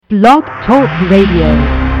Blog Talk Radio.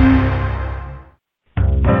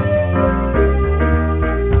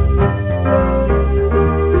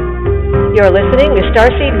 You're listening to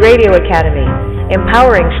Starseed Radio Academy,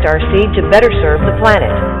 empowering Starseed to better serve the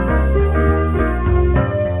planet.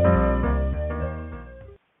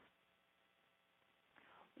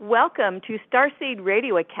 Welcome to Starseed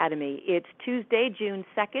Radio Academy. It's Tuesday, June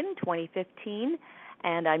 2nd, 2015,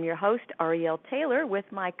 and I'm your host, Ariel Taylor, with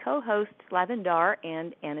my co-hosts, Lavendar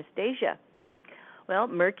and Anastasia. Well,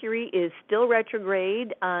 Mercury is still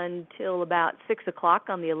retrograde until about 6 o'clock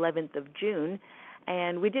on the 11th of June,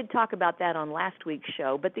 and we did talk about that on last week's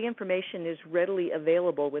show, but the information is readily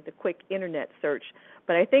available with a quick internet search.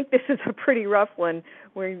 But I think this is a pretty rough one.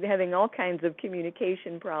 We're having all kinds of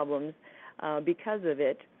communication problems because of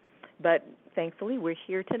it, but thankfully we're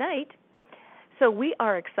here tonight. So we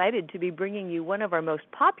are excited to be bringing you one of our most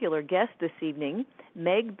popular guests this evening,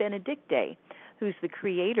 Meg Benedicte, who's the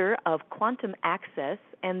creator of Quantum Access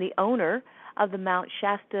and the owner of the Mount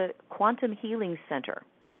Shasta Quantum Healing Center.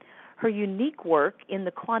 Her unique work in the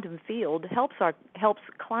quantum field helps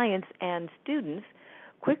clients and students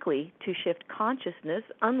quickly to shift consciousness,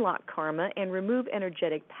 unlock karma, and remove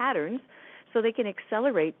energetic patterns so they can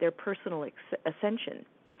accelerate their personal ascension.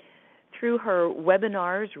 Through her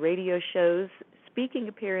webinars, radio shows, speaking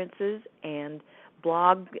appearances, and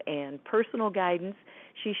blog and personal guidance,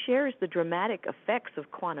 she shares the dramatic effects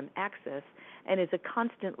of quantum access and is a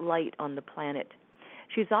constant light on the planet.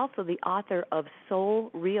 She's also the author of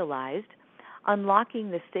Soul Realized,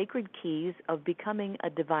 Unlocking the Sacred Keys of Becoming a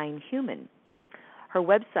Divine Human. Her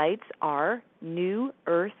websites are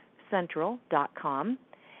newearthcentral.com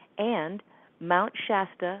and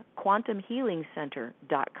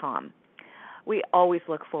MountShastaQuantumHealingCenter.com. We always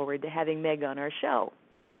look forward to having Meg on our show.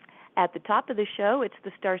 At the top of the show, it's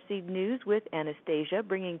the Starseed News with Anastasia,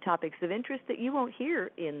 bringing topics of interest that you won't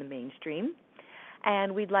hear in the mainstream.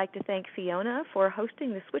 And we'd like to thank Fiona for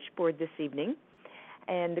hosting the switchboard this evening.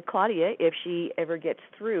 And Claudia, if she ever gets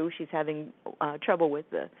through, she's having trouble with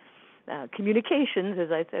the communications,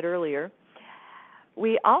 as I said earlier.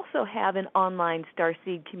 We also have an online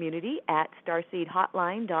Starseed community at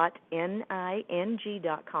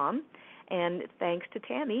starseedhotline.ning.com. And thanks to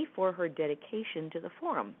Tammy for her dedication to the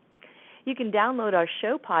forum. You can download our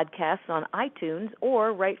show podcasts on iTunes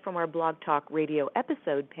or right from our Blog Talk Radio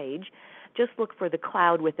episode page. Just look for the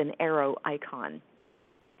cloud with an arrow icon.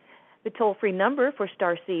 The toll-free number for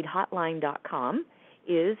starseedhotline.com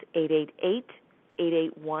is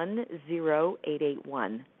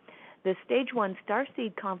 888-881-0881. The Stage 1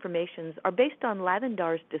 Starseed confirmations are based on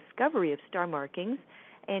Lavendar's discovery of star markings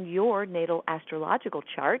and your natal astrological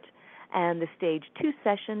chart. And the Stage 2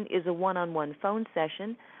 session is a one-on-one phone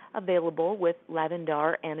session available with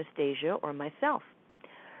Lavendar, Anastasia, or myself.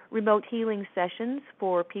 Remote healing sessions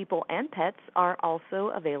for people and pets are also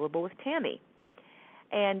available with Tammy.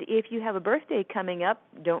 And if you have a birthday coming up,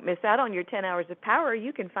 don't miss out on your 10 hours of power.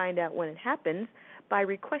 You can find out when it happens by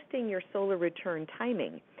requesting your solar return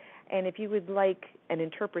timing. And if you would like an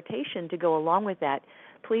interpretation to go along with that,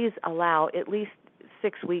 please allow at least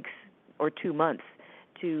 6 weeks or 2 months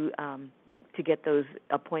to get those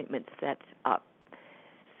appointments set up.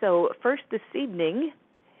 So first this evening,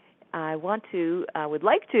 I would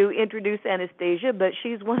like to introduce Anastasia, but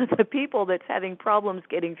she's one of the people that's having problems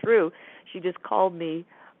getting through. She just called me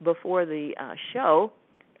before the show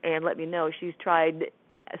and let me know she's tried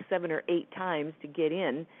 7 or 8 times to get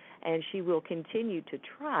in, and she will continue to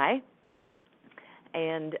try.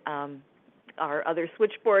 And our other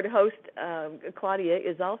switchboard host, Claudia,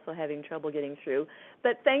 is also having trouble getting through.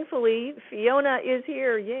 But thankfully, Fiona is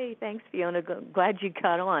here. Yay, thanks, Fiona. Glad you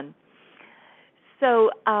got on.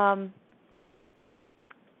 So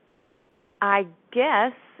I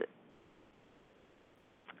guess,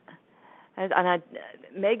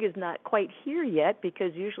 Meg is not quite here yet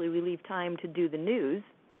because usually we leave time to do the news.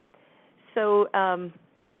 So,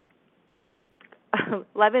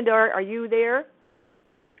 Lavendar, are you there?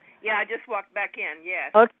 Yeah, I just walked back in,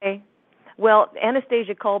 yes. Okay. Well,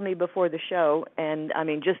 Anastasia called me before the show,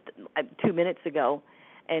 just 2 minutes ago,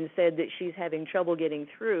 and said that she's having trouble getting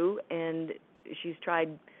through, and she's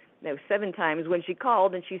tried 7 times when she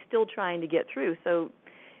called, and she's still trying to get through. So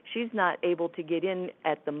she's not able to get in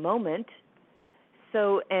at the moment.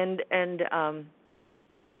 So, and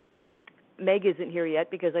Meg isn't here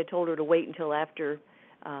yet because I told her to wait until after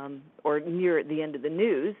or near the end of the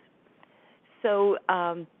news. So,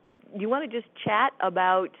 you want to just chat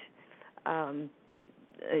about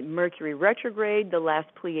Mercury retrograde, the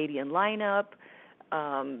last Pleiadian lineup,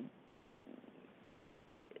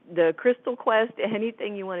 the Crystal Quest,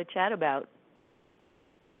 anything you want to chat about?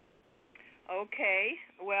 Okay.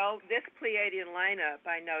 Well, this Pleiadian lineup,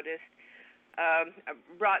 I noticed,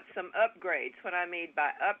 brought some upgrades. What I mean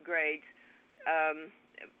by upgrades, um,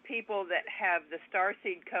 people that have the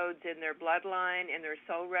starseed codes in their bloodline, in their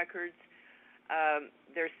soul records,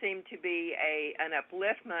 there seemed to be an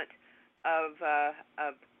upliftment of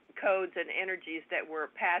codes and energies that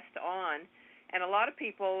were passed on. And a lot of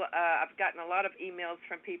people, I've gotten a lot of emails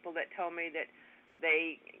from people that told me that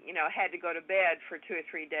they, had to go to bed for 2 or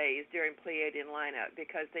 3 days during Pleiadian lineup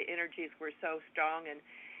because the energies were so strong, and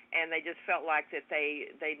they just felt like that they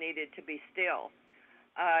needed to be still.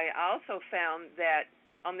 I also found that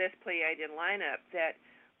on this Pleiadian lineup that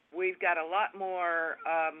we've got a lot more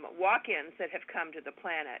walk-ins that have come to the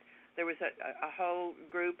planet. There was a whole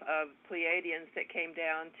group of Pleiadians that came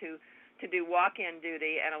down to do walk-in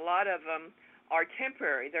duty, and a lot of them are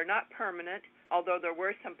temporary. They're not permanent, although there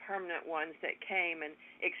were some permanent ones that came and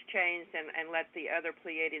exchanged and let the other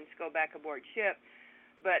Pleiadians go back aboard ship.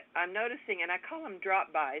 But I'm noticing, and I call them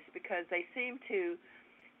drop-bys because they seem to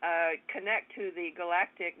connect to the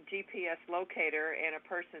galactic GPS locator in a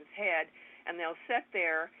person's head, and they'll sit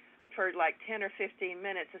there for like 10 or 15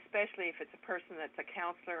 minutes, especially if it's a person that's a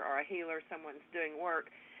counselor or a healer, someone's doing work,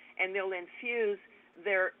 and they'll infuse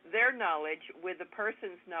their knowledge with the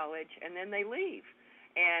person's knowledge, and then they leave.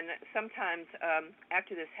 And sometimes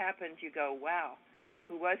after this happens, you go, wow,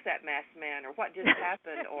 who was that masked man, or what just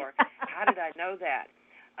happened, or how did I know that?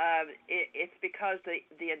 It's because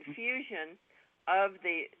the infusion of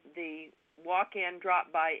the walk-in,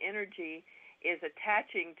 drop-by energy is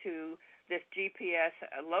attaching to this GPS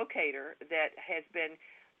locator that has been,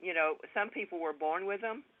 some people were born with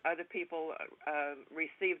them, other people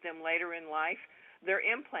received them later in life. They're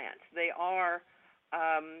implants. They are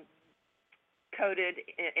coated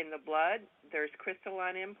in the blood. There's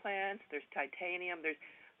crystalline implants. There's titanium.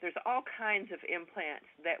 There's all kinds of implants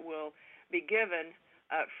that will be given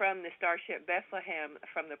from the Starship Bethlehem,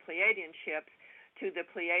 from the Pleiadian ships, to the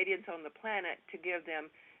Pleiadians on the planet to give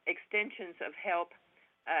them extensions of help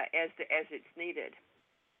as it's needed.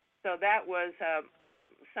 So that was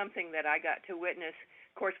something that I got to witness.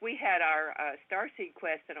 Of course, we had our Starseed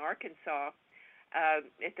Quest in Arkansas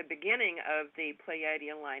at the beginning of the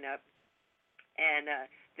Pleiadian lineup, and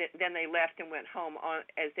then they left and went home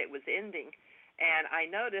as it was ending. And I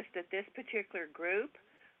noticed that this particular group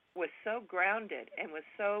was so grounded and was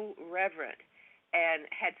so reverent and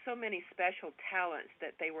had so many special talents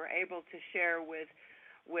that they were able to share with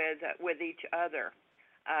each other.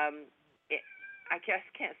 I just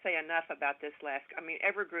can't say enough about this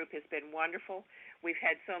every group has been wonderful. We've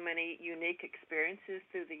had so many unique experiences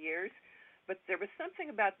through the years, but there was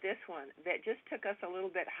something about this one that just took us a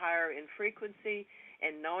little bit higher in frequency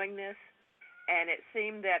and knowingness, and it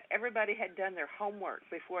seemed that everybody had done their homework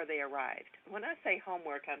before they arrived. When I say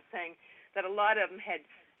homework, I'm saying that a lot of them had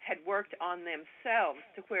worked on themselves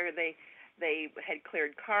to where they had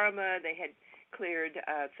cleared karma, they had cleared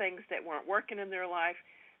things that weren't working in their life.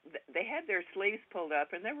 They had their sleeves pulled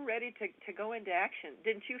up, and they were ready to go into action.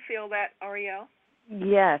 Didn't you feel that, Ariel?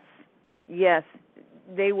 Yes.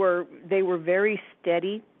 They were very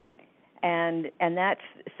steady, and that's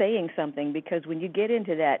saying something, because when you get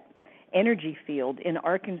into that energy field in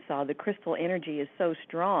Arkansas, the crystal energy is so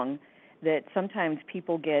strong that sometimes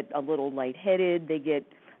people get a little lightheaded, they get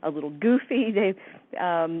a little goofy, they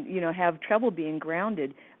have trouble being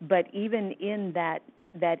grounded. But even in that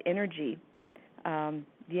energy,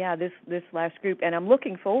 this last group, and I'm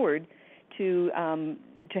looking forward to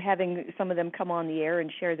having some of them come on the air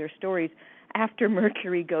and share their stories after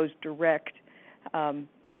Mercury goes direct. But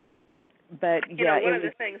one of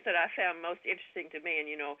the things that I found most interesting to me, and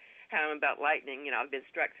how I'm about lightning. I've been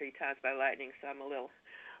struck 3 times by lightning, so I'm a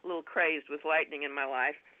little crazed with lightning in my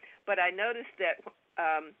life. But I noticed that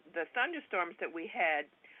the thunderstorms that we had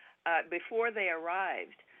before they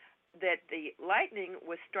arrived, that the lightning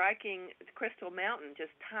was striking Crystal Mountain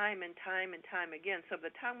just time and time and time again. So by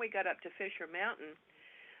the time we got up to Fisher Mountain,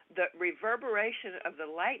 the reverberation of the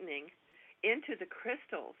lightning into the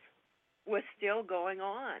crystals was still going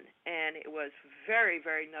on, and it was very,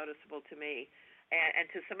 very noticeable to me and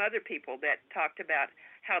to some other people that talked about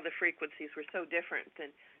how the frequencies were so different.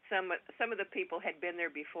 And some of the people had been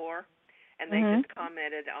there before, and they just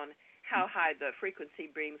commented on how high the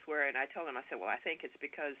frequency beams were. And I told them, I said, well, I think it's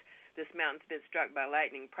because this mountain's been struck by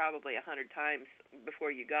lightning probably 100 times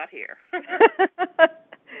before you got here.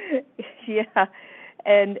 Yeah,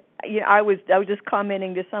 and I was just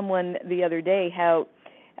commenting to someone the other day how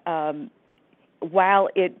while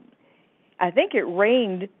I think it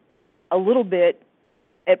rained a little bit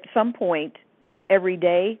at some point every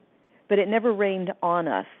day, but it never rained on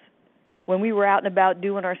us. When we were out and about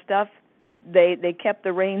doing our stuff, they kept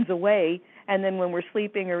the rains away, and then when we're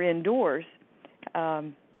sleeping or indoors,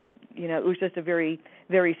 it was just a very,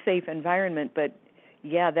 very safe environment. But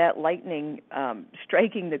yeah, that lightning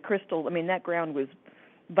striking the crystal, I mean, that ground was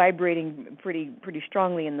vibrating pretty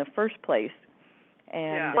strongly in the first place.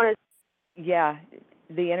 And yeah,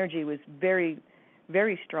 the energy was very,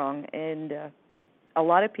 very strong, and a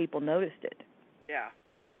lot of people noticed it.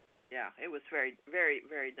 Yeah, it was very, very,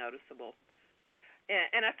 very noticeable.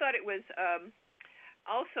 And I thought it was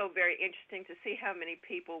also very interesting to see how many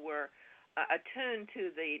people were attuned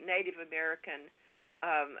to the Native American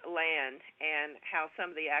land, and how some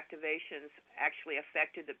of the activations actually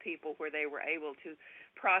affected the people, where they were able to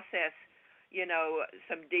process,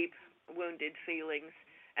 some deep wounded feelings,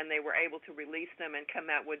 and they were able to release them and come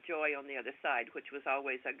out with joy on the other side, which was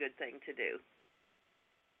always a good thing to do.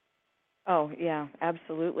 Oh yeah,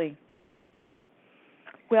 absolutely.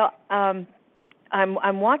 Well, I'm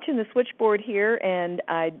watching the switchboard here, and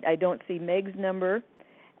I don't see Meg's number,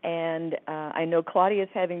 and I know Claudia's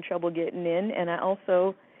having trouble getting in, and I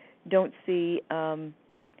also don't see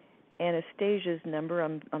Anastasia's number.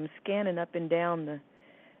 I'm scanning up and down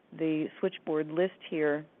the switchboard list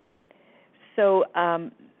here. So I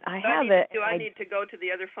have it. Do I need to go to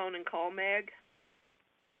the other phone and call Meg?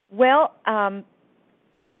 Well,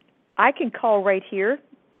 I can call right here.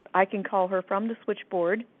 I can call her from the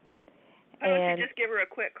switchboard. Why don't you just give her a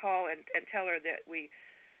quick call and tell her that we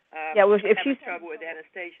if she's trouble with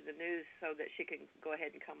Anastasia the news, so that she can go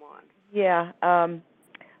ahead and come on. Yeah.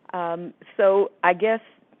 So I guess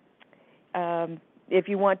if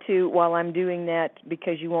you want to, while I'm doing that,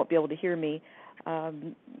 because you won't be able to hear me,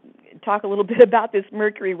 talk a little bit about this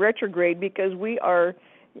Mercury retrograde, because we are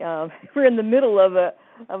we're in the middle of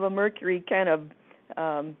a Mercury kind of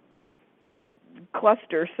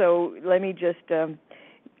cluster. So let me just.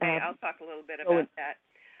 Okay, I'll talk a little bit about that.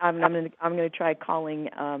 I'm going to try calling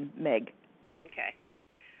Meg. Okay.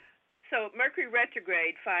 So Mercury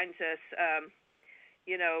retrograde finds us,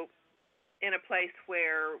 in a place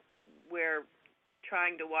where we're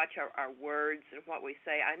trying to watch our words and what we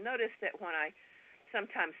say. I notice that when I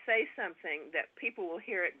sometimes say something, that people will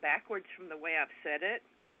hear it backwards from the way I've said it.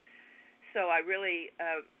 So I really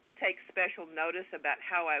take special notice about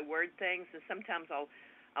how I word things, and sometimes I'll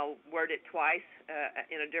word it twice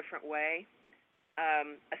in a different way,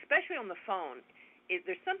 especially on the phone.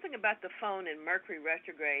 There's something about the phone in Mercury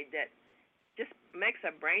retrograde that just makes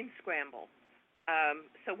a brain scramble.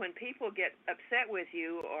 So when people get upset with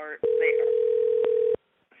you, or they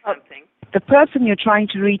something. The person you're trying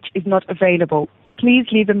to reach is not available. Please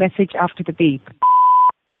leave a message after the beep.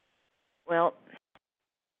 Well.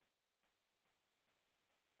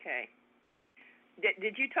 Okay.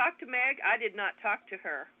 Did you talk to Meg? I did not talk to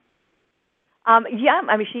her. Yeah,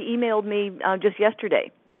 I mean, she emailed me just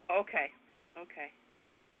yesterday. Okay.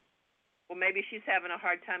 Well, maybe she's having a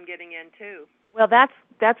hard time getting in too. Well,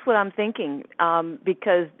 that's what I'm thinking,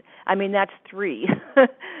 because I mean that's three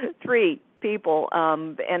people: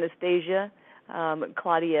 Anastasia,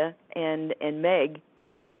 Claudia, and Meg,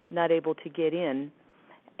 not able to get in.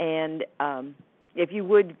 And if you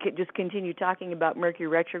would just continue talking about Mercury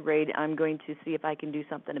retrograde, I'm going to see if I can do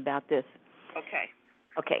something about this. Okay.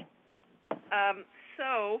 Okay.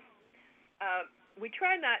 So we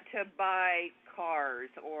try not to buy cars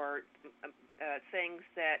or things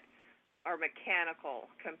that are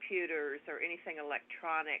mechanical, computers or anything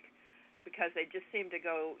electronic, because they just seem to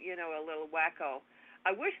go, a little wacko.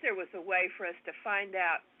 I wish there was a way for us to find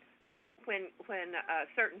out when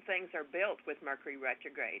certain things are built with Mercury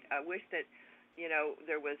retrograde. I wish that,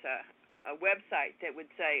 there was a website that would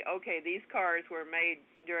say, okay, these cars were made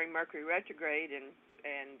during Mercury retrograde, and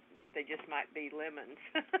they just might be lemons.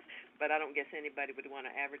 But I don't guess anybody would want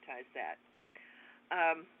to advertise that.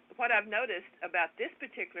 What I've noticed about this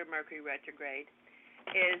particular Mercury retrograde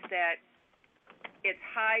is that it's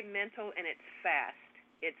high mental and it's fast.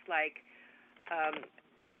 It's like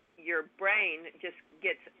your brain just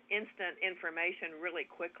gets instant information really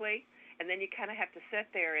quickly, and then you kind of have to sit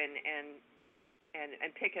there and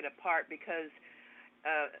pick it apart, because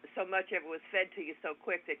so much of it was fed to you so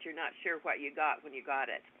quick that you're not sure what you got when you got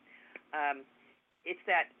it. It's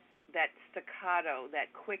that staccato,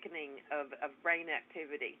 that quickening of brain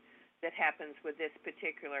activity that happens with this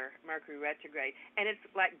particular Mercury retrograde. And it's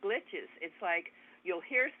like glitches. It's like you'll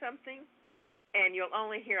hear something and you'll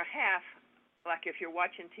only hear half. Like if you're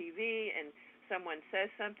watching TV and someone says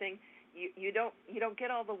something, you don't get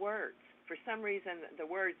all the words. For some reason, the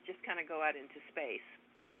words just kind of go out into space.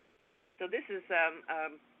 So this is a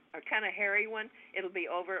kind of hairy one. It'll be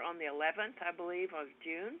over on the 11th, I believe, of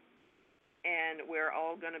June. And we're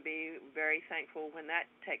all going to be very thankful when that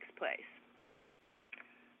takes place.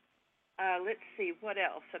 Let's see, what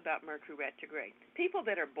else about Mercury retrograde? People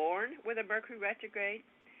that are born with a Mercury retrograde,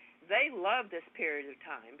 they love this period of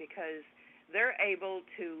time because they're able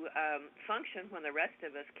to function when the rest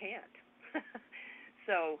of us can't.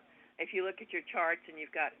 So if you look at your charts and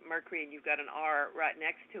you've got Mercury and you've got an R right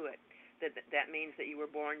next to it, that means that you were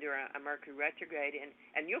born during a Mercury retrograde,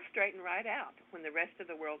 and you'll straighten right out when the rest of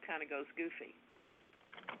the world kind of goes goofy.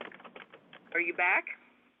 Are you back?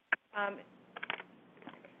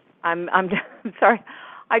 I'm sorry.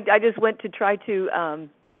 I just went to try to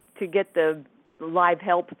get the live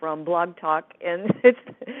help from Blog Talk, and it's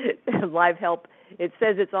live help. It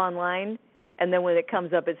says it's online, and then when it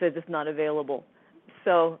comes up, it says it's not available.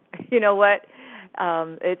 So you know what?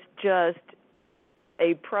 It's just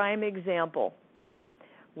a prime example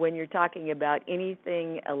when you're talking about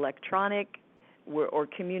anything electronic or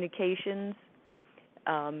communications.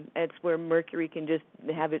 It's where Mercury can just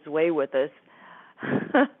have its way with us.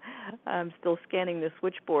 I'm still scanning the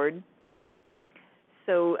switchboard.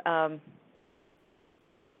 So,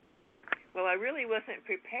 well, I really wasn't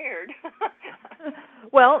prepared.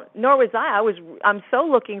 Well, nor was I. I'm so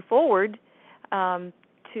looking forward to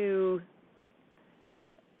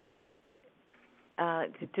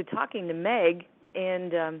talking to Meg,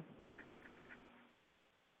 and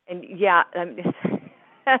yeah.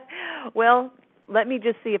 Well, let me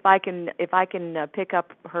just see if I can pick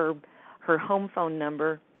up her home phone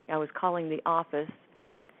number. I was calling the office.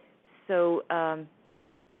 So hang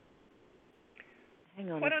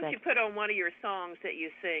on Why a don't sec. you put on one of your songs that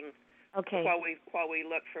you sing? Okay. While we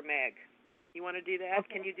look for Meg. You want to do that?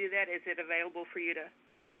 Okay. Can you do that? Is it available for you to?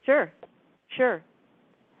 Sure.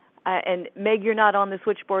 And Meg, you're not on the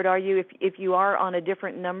switchboard, are you? If you are on a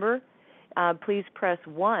different number, please press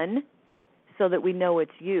 1 so that we know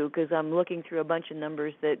it's you, because I'm looking through a bunch of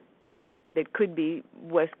numbers that could be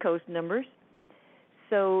West Coast numbers.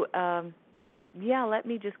 So, yeah, let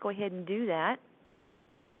me just go ahead and do that.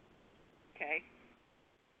 Okay.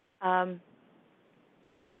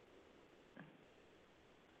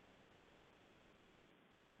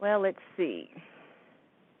 Well, let's see.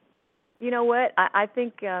 You know what? I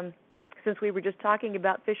think since we were just talking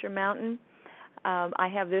about Fisher Mountain, I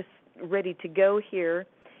have this ready to go here.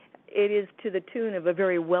 It is to the tune of a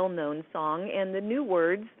very well-known song, and the new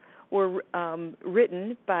words were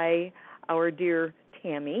written by our dear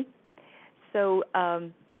Tammy. So I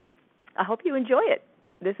hope you enjoy it.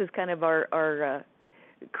 This is kind of our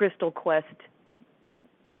Crystal Quest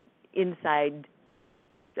inside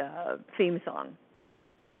theme song.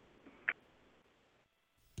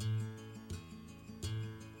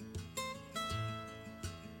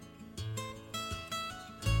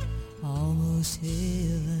 Almost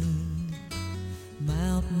heaven,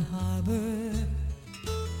 Mountain Harbor,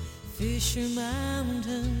 Fisher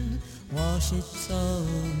Mountain, Ouachita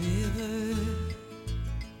River.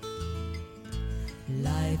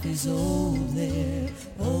 Life is old there,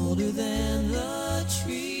 older than the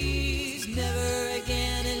trees. Never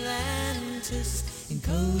again Atlantis,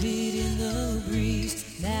 encoded in the breeze.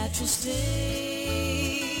 Natural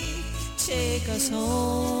state, take us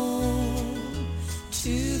home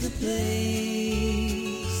to the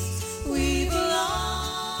place we belong.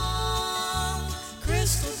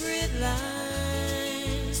 Crystal grid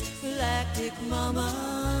lines, galactic mama,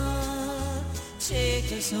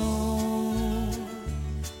 take us home,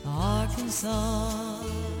 Arkansas.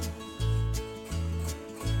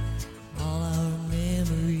 All our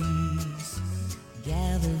memories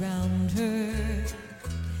gather round her,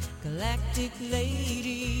 galactic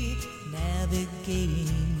lady,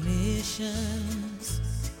 navigating missions.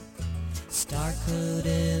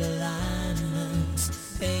 Star-coded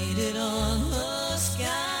alignments painted on the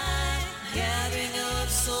sky, gathering up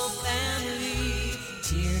soul family,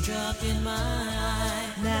 teardrop in my eye.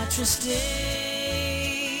 Natural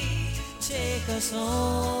state, take us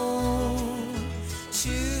home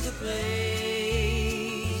to the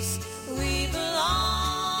place we belong.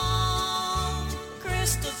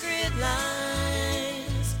 Crystal grid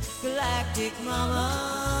lines, galactic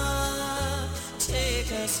mama,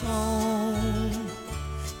 take us home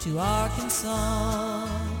to Arkansas.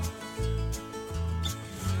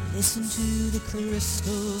 Listen to the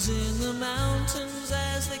crystals in the mountains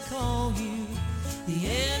as they call you. The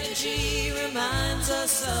energy reminds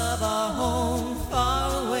us of our home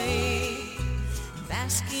far away.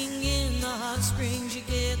 Basking in the hot springs, you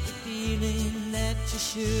get the feeling that you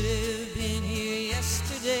should have been here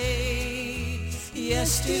yesterday.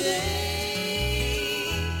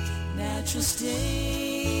 Natural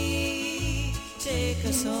state, take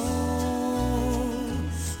us home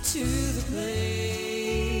to the place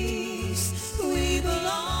we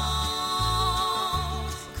belong.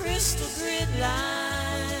 crystal grid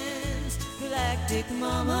lines. Galactic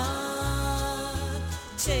Mama,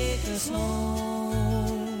 take us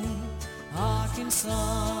home.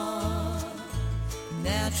 Arkansas,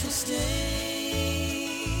 natural state,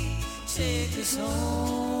 take us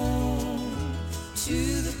home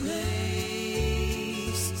to the place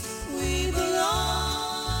we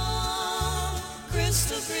belong.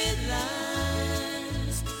 Crystal grid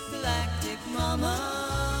lines, Galactic Mama,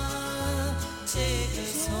 take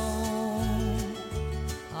us home.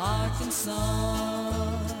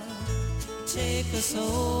 Arkansas, take us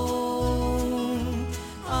home.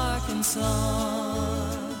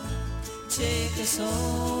 Arkansas, take us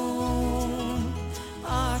home.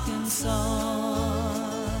 Arkansas.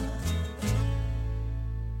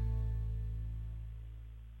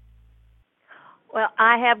 Well,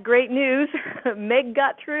 I have great news. Meg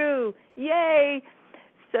got through. Yay!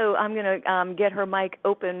 So I'm going to get her mic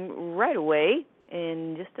open right away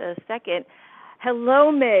in just a second.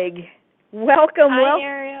 Hello, Meg. Welcome. Hi,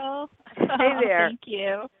 Ariel. Hey there. Thank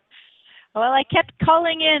you. Well, I kept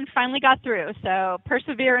calling in, finally got through, so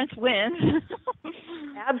perseverance wins.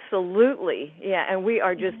 Absolutely. Yeah, and we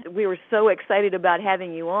were so excited about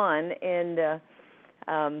having you on, and,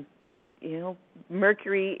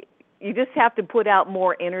 Mercury, you just have to put out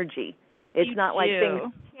more energy. It's not like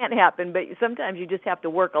things can't happen, but sometimes you just have to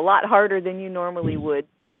work a lot harder than you normally would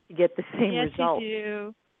to get the same result. Yes, you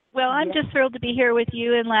do. Well, I'm just thrilled to be here with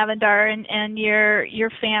you and Lavendar and your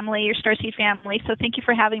family, your Starseed family. So thank you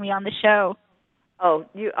for having me on the show. Oh,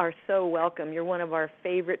 you are so welcome. You're one of our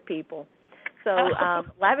favorite people. So,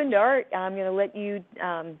 Lavendar, I'm going to let you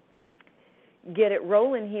get it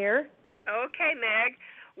rolling here. Okay, Meg.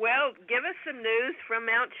 Well, give us some news from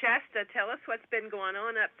Mount Shasta. Tell us what's been going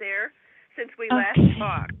on up there since we last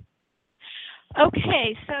talked.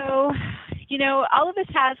 Okay, so, all of us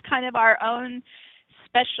has kind of our own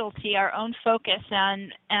specialty, our own focus,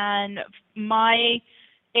 and my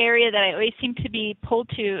area that I always seem to be pulled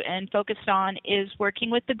to and focused on is working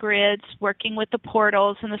with the grids, working with the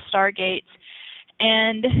portals and the stargates,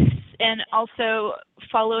 and also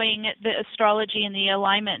following the astrology and the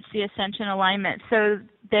alignments, the ascension alignment. So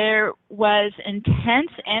there was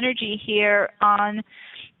intense energy here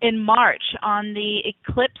in March on the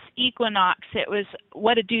eclipse equinox. It was,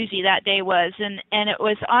 what a doozy that day was. And it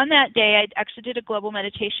was on that day, I actually did a global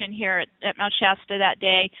meditation here at Mount Shasta that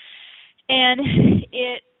day. And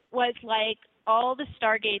it was like all the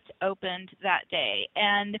stargates opened that day.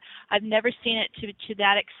 And I've never seen it to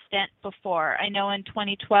that extent before. I know in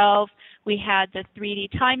 2012, we had the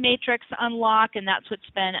 3D time matrix unlock, and that's what's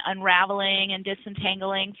been unraveling and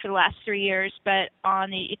disentangling for the last 3 years. But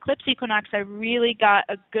on the eclipse equinox, I really got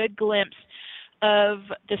a good glimpse of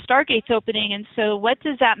the stargates opening. And so what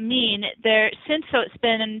does that mean? So it's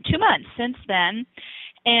been 2 months since then.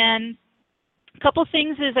 And a couple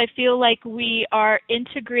things is I feel like we are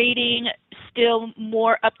integrating still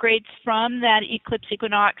more upgrades from that eclipse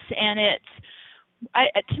equinox, and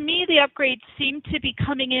to me, the upgrades seem to be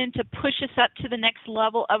coming in to push us up to the next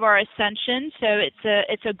level of our ascension. So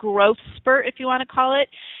it's a growth spurt, if you want to call it,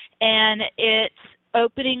 and it's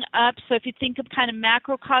opening up. So if you think of kind of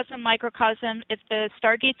macrocosm, microcosm, if the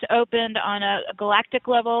stargates opened on a galactic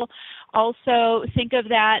level, also think of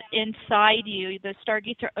that inside you. The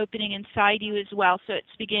stargates are opening inside you as well. So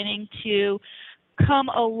it's beginning to come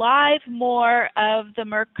alive more. Of the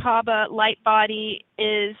Merkaba light body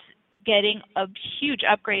is getting a huge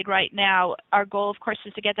upgrade right now. Our goal, of course,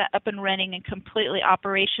 is to get that up and running and completely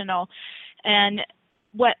operational. And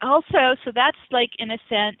what also, so that's like, in a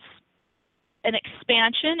sense, an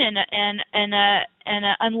expansion and a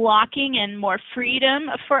unlocking and more freedom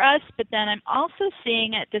for us. But then I'm also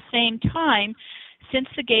seeing at the same time, since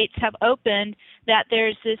the gates have opened, that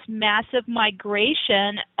there's this massive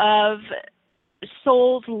migration of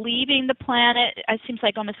souls leaving the planet. It seems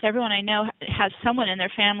like almost everyone I know has someone in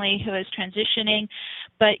their family who is transitioning.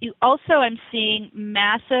 But I'm seeing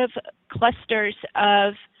massive clusters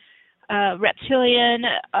of reptilian,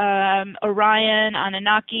 Orion,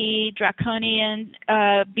 Anunnaki, Draconian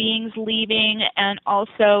beings leaving, and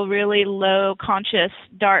also really low conscious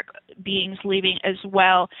dark beings leaving as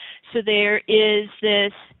well. So there is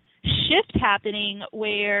this shift happening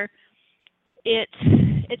where it's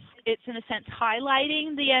in a sense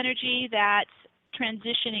highlighting the energy that's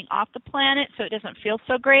transitioning off the planet, so it doesn't feel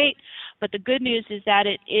so great. But the good news is that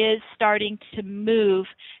it is starting to move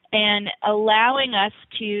and allowing us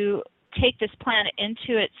to take this planet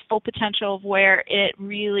into its full potential of where it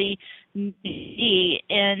really needs to be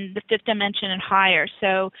in the fifth dimension and higher.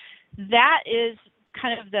 So that is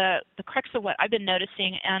kind of the crux of what I've been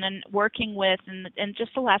noticing and working with in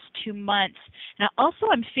just the last 2 months. And also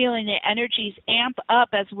I'm feeling the energies amp up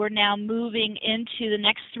as we're now moving into the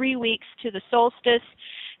next 3 weeks to the solstice.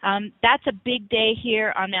 That's a big day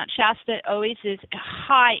here on Mount Shasta. It always is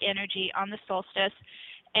high energy on the solstice,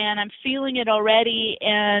 and I'm feeling it already,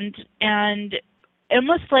 and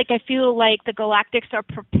almost like I feel like the galactics are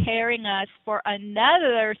preparing us for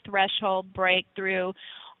another threshold breakthrough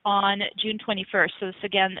on June 21st. So this,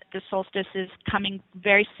 again, the solstice is coming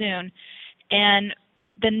very soon. And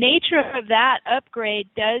the nature of that upgrade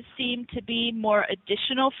does seem to be more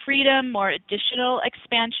additional freedom, more additional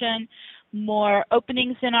expansion, more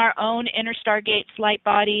openings in our own inner stargates light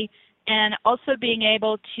body, and also being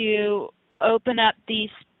able to open up these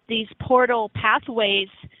portal pathways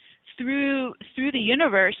through the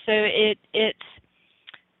universe. So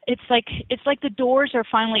it's like the doors are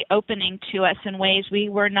finally opening to us in ways we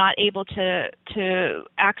were not able to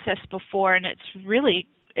access before, and it's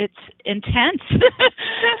intense.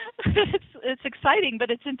 it's exciting, but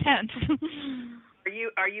it's intense.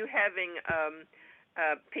 Are you having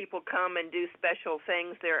people come and do special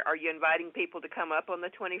things there? Are you inviting people to come up on the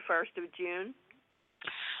 21st of June?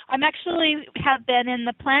 I'm actually have been in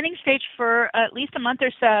the planning stage for at least a month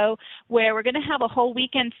or so, where we're going to have a whole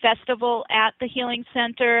weekend festival at the Healing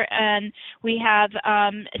Center, and we have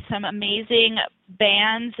some amazing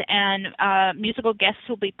bands and musical guests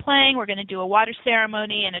will be playing. We're going to do a water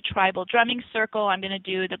ceremony and a tribal drumming circle. I'm going to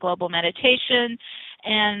do the global meditation,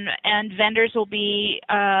 and vendors will be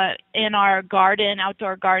in our garden,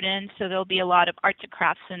 outdoor garden, so there'll be a lot of arts and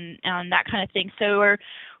crafts and that kind of thing. So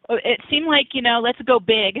it seemed like, let's go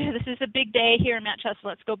big. This is a big day here in Mount Shasta.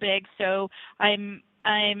 Let's go big. So I'm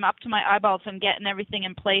up to my eyeballs on getting everything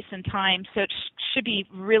in place in time. So it should be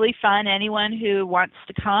really fun. Anyone who wants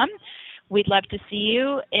to come, we'd love to see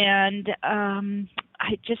you. And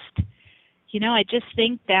I just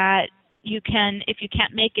think that you can, if you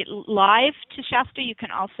can't make it live to Shasta, you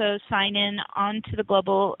can also sign in onto the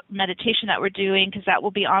global meditation that we're doing, because that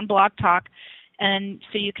will be on Blog Talk. And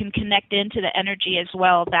so you can connect into the energy as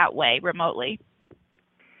well that way, remotely.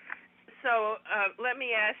 So let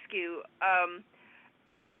me ask you,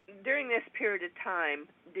 during this period of time,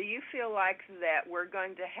 do you feel like that we're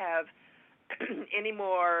going to have any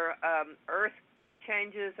more earth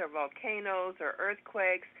changes or volcanoes or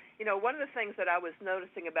earthquakes? One of the things that I was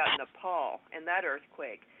noticing about Nepal and that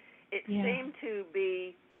earthquake, it seemed to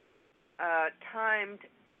be timed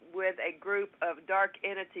with a group of dark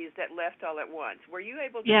entities that left all at once. Were you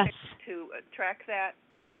able to track that?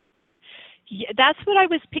 Yeah, that's what I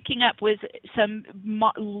was picking up, was some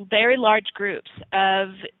very large groups of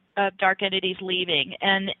dark entities leaving,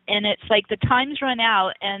 and it's like the time's run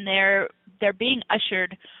out and they're being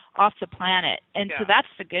ushered off the planet, and so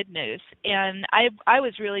that's the good news. And I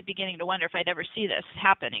was really beginning to wonder if I'd ever see this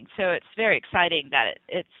happening. So it's very exciting that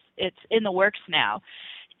it's in the works now.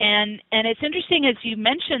 And it's interesting, as you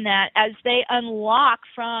mentioned, that as they unlock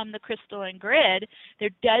from the crystalline grid, there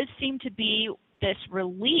does seem to be this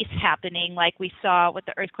release happening, like we saw with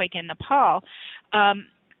the earthquake in Nepal.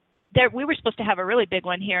 We were supposed to have a really big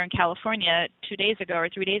one here in California 2 days ago or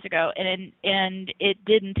 3 days ago, and it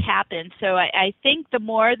didn't happen. So I think the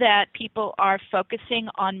more that people are focusing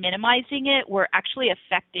on minimizing it, we're actually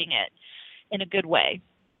affecting it in a good way.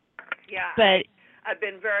 Yeah. But I've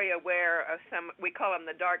been very aware of we call them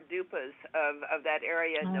the dark dupas of that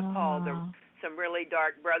area in Nepal. Some really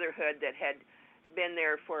dark brotherhood that had been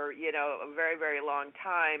there for, a very, very long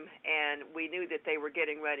time, and we knew that they were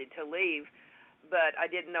getting ready to leave, but I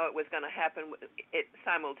didn't know it was going to happen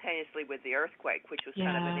simultaneously with the earthquake, which was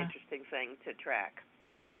kind of an interesting thing to track.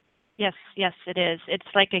 Yes, it is.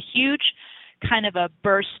 It's like a huge kind of a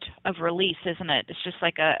burst of release, isn't it? It's just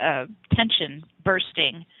like a tension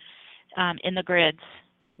bursting in the grids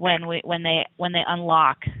when they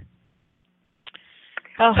unlock.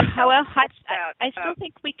 Oh well, I still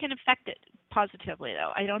think we can affect it positively,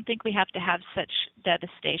 though. I don't think we have to have such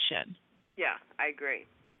devastation. Yeah, I agree.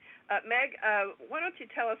 Meg, why don't you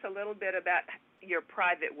tell us a little bit about your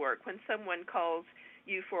private work? When someone calls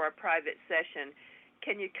you for a private session,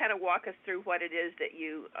 can you kind of walk us through what it is that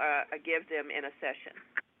you give them in a session?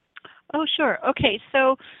 Oh, sure. Okay,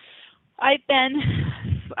 so I've been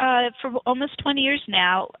for almost 20 years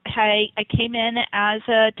now. I came in as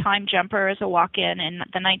a time jumper, as a walk-in in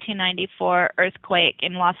the 1994 earthquake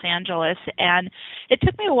in Los Angeles, and it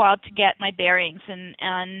took me a while to get my bearings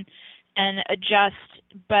and adjust.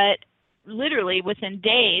 But literally within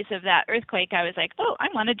days of that earthquake, I was like, oh, I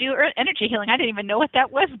want to do energy healing. I didn't even know what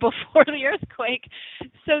that was before the earthquake.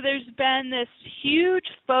 So there's been this huge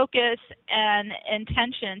focus and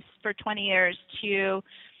intentions for 20 years to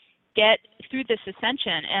get through this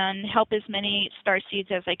ascension and help as many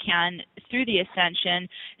starseeds as I can through the ascension.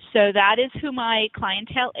 So that is who my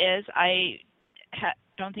clientele is. I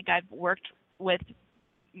don't think I've worked with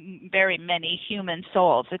very many human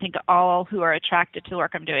souls. I think all who are attracted to the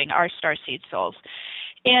work I'm doing are starseed souls.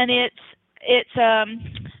 And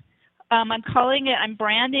I'm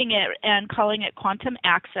branding it and calling it Quantum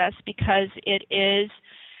Access because it is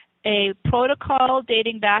a protocol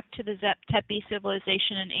dating back to the Tepe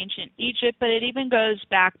civilization in ancient Egypt, but it even goes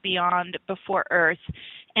back beyond before Earth.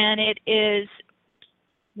 And it is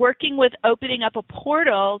working with opening up a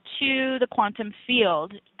portal to the quantum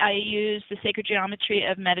field. I use the sacred geometry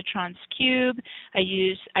of Metatron's cube.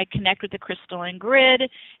 I connect with the crystalline grid,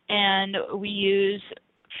 and we use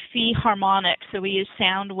phi harmonics. So we use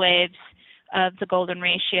sound waves of the golden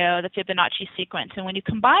ratio, the Fibonacci sequence. And when you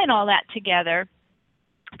combine all that together,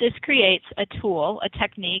 this creates a tool, a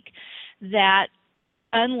technique that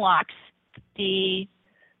unlocks the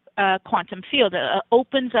quantum field. It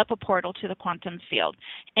opens up a portal to the quantum field.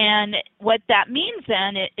 And what that means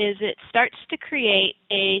then is it starts to create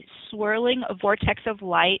a swirling vortex of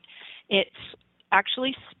light. It's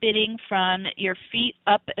actually spinning from your feet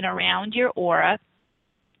up and around your aura.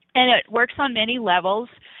 And it works on many levels.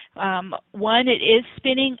 One, it is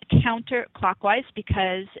spinning counterclockwise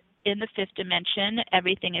because in the fifth dimension,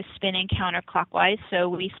 everything is spinning counterclockwise. So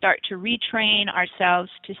we start to retrain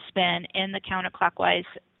ourselves to spin in the counterclockwise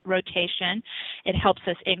rotation. It helps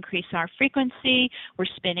us increase our frequency. We're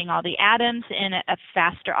spinning all the atoms in a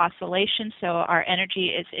faster oscillation, so our energy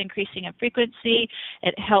is increasing in frequency.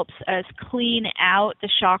 It helps us clean out the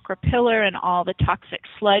chakra pillar and all the toxic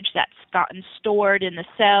sludge that's gotten stored in the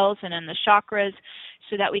cells and in the chakras,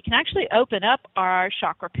 so that we can actually open up our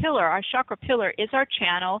chakra pillar. Our chakra pillar is our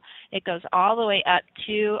channel. It goes all the way up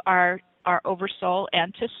to our oversoul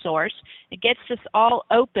and to source. It gets us all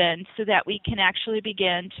open so that we can actually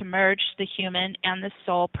begin to merge the human and the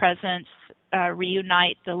soul presence,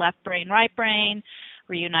 reunite the left brain, right brain,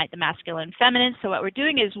 reunite the masculine, feminine. So what we're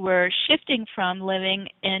doing is we're shifting from living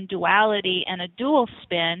in duality and a dual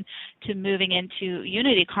spin to moving into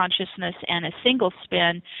unity consciousness and a single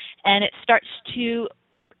spin. And it starts to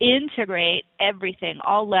integrate everything,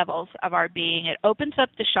 all levels of our being. It opens up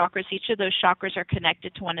the chakras. Each of those chakras are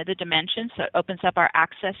connected to one of the dimensions, so it opens up our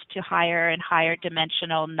access to higher and higher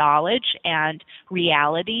dimensional knowledge and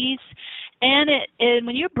realities. And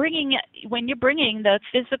when you're bringing the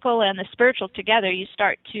physical and the spiritual together, you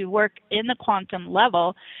start to work in the quantum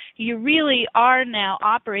level. You really are now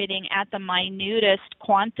operating at the minutest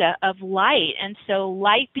quanta of light, and so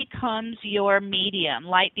light becomes your medium.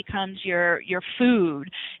 Light becomes your food.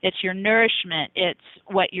 It's your nourishment. It's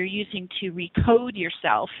what you're using to recode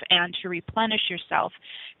yourself and to replenish yourself.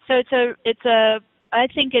 So I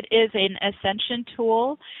think it is an ascension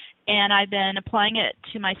tool. And I've been applying it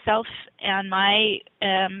to myself and my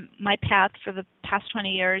path for the past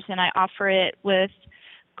 20 years, and I offer it with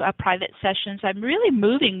private sessions. I'm really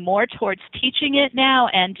moving more towards teaching it now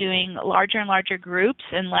and doing larger and larger groups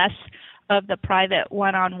and less of the private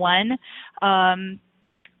one-on-one.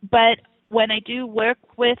 But when I do work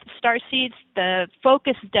with starseeds, the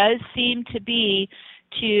focus does seem to be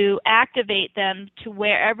to activate them to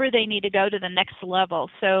wherever they need to go to the next level.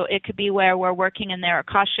 So it could be where we're working in their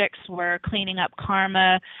akashics, we're cleaning up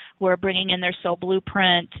karma, we're bringing in their soul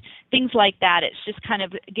blueprint, things like that. It's just kind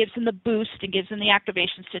of gives them the boost and gives them the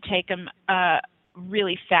activations to take them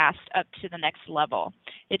really fast up to the next level.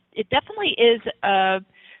 It definitely is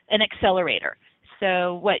an accelerator.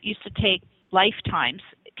 So what used to take lifetimes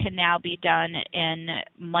can now be done in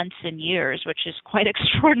months and years, which is quite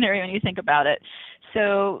extraordinary when you think about it.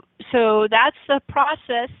 So that's the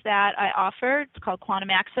process that I offer. It's called Quantum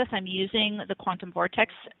Access. I'm using the quantum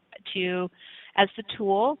vortex as the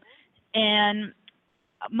tool, and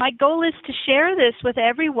my goal is to share this with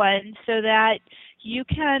everyone so that you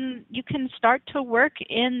can start to work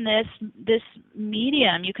in this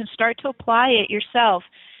medium. You can start to apply it yourself.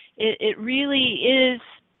 It really is,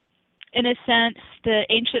 in a sense, the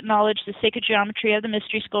ancient knowledge, the sacred geometry of the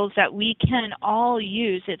mystery schools that we can all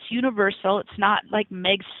use. It's universal. It's not like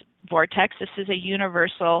Meg's vortex. This is a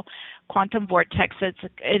universal quantum vortex.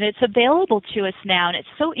 It's available to us now. And it's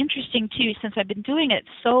so interesting, too, since I've been doing it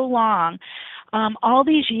so long. All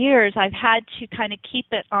these years, I've had to kind of keep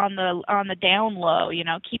it on the down low,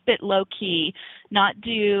 keep it low key, not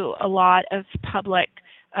do a lot of public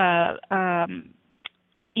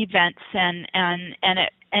events, and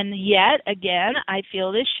And yet, again, I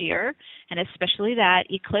feel this year, and especially that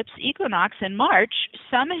eclipse equinox in March,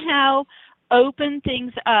 somehow opened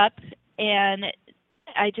things up. And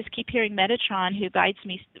I just keep hearing Metatron, who guides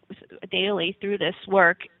me daily through this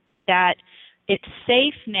work, that it's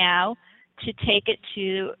safe now to take it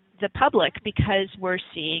to the public because we're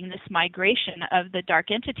seeing this migration of the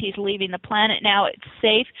dark entities leaving the planet. Now it's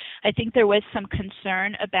safe. I think there was some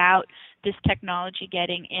concern about this technology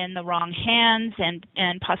getting in the wrong hands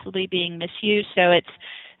and possibly being misused. So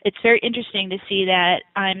it's very interesting to see that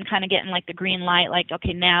I'm kind of getting like the green light, like,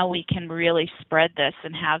 okay, now we can really spread this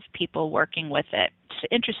and have people working with it. It's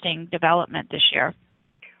an interesting development this year.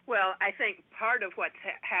 Well, I think part of what's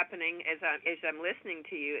happening as I'm listening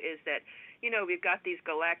to you is that, we've got these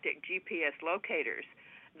galactic GPS locators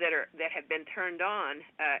that have been turned on,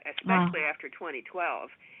 especially after 2012,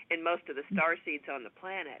 in most of the star seeds on the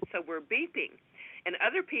planet. So we're beeping, and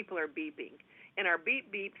other people are beeping, and our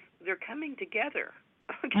beeps, they're coming together.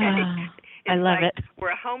 Okay, I love it.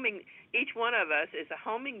 We're homing. Each one of us is a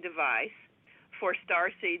homing device for star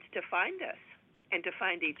seeds to find us and to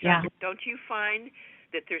find each other. Don't you find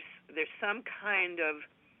that there's some kind of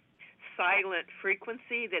silent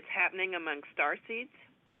frequency that's happening among star seeds?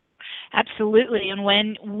 Absolutely. And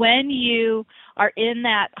when you are in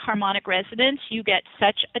that harmonic resonance, you get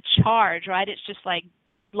such a charge, right? It's just like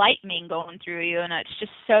lightning going through you, and it's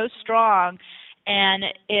just so strong, and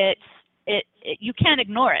you can't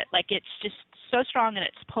ignore it. Like, it's just so strong, and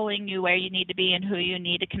it's pulling you where you need to be and who you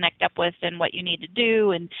need to connect up with and what you need to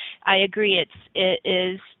do. And I agree,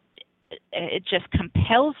 it just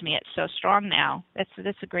compels me. It's so strong now. That's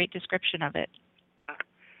a great description of it.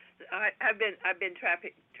 I've been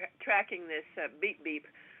tracking this beep beep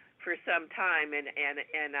for some time, and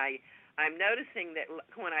I'm noticing that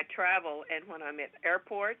when I travel and when I'm at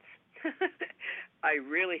airports, I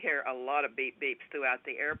really hear a lot of beep beeps throughout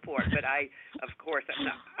the airport. But I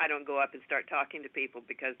don't go up and start talking to people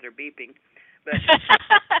because they're beeping, but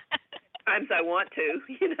sometimes I want to,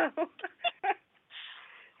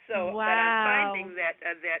 So, wow. But I'm finding that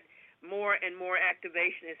more and more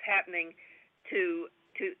activation is happening to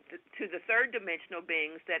the third dimensional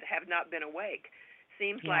beings that have not been awake.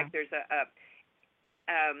 Seems like there's a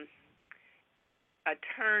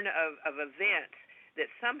turn of events that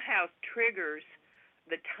somehow triggers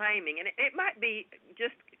the timing, and it might be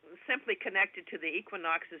just simply connected to the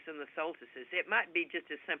equinoxes and the solstices. It might be just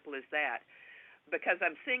as simple as that, because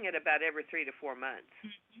I'm seeing it about every 3 to 4 months.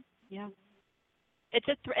 Mm-hmm. Yeah. It's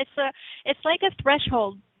like a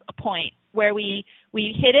threshold point where we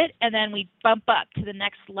hit it, and then we bump up to the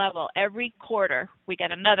next level. Every quarter we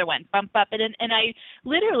get another one, bump up, and I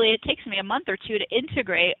literally, it takes me a month or two to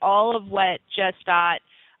integrate all of what just got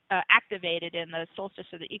activated in the solstice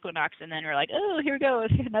or the equinox, and then we're like, oh, here we go,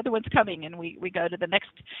 another one's coming, and we go to the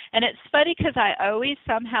next. And it's funny because I always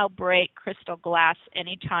somehow break crystal glass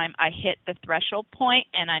anytime I hit the threshold point,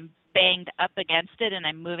 and I'm banged up against it, and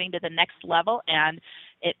I'm moving to the next level. And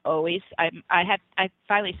it always, I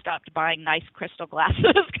finally stopped buying nice crystal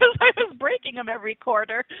glasses because I was breaking them every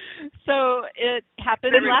quarter. So it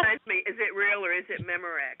happened. That reminds me, is it real or is it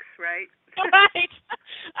Memorex, right? Right.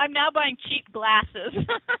 I'm now buying cheap glasses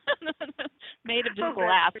made of just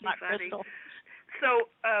glass, not funny. crystal. So,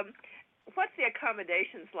 what's the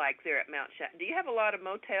accommodations like there at Mount Shasta? Do you have a lot of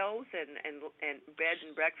motels and bed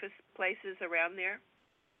and breakfast places around there?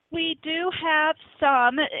 We do have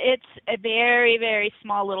some. It's a very, very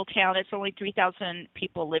small little town. It's only 3,000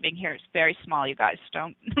 people living here. It's very small, you guys.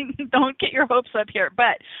 Don't get your hopes up here.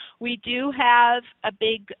 But we do have a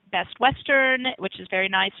big Best Western, which is very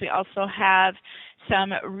nice. We also have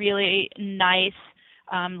some really nice,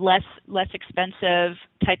 less expensive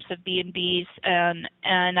types of B&Bs, and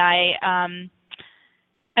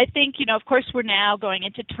I think, of course, we're now going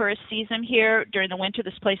into tourist season here. During the winter,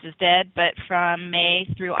 this place is dead, but from May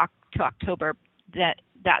through to October,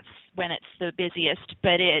 that's when it's the busiest.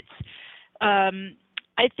 But it's,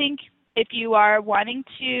 I think, if you are wanting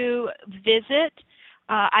to visit,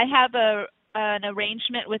 I have an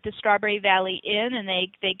arrangement with the Strawberry Valley Inn, and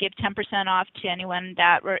they give 10% off to anyone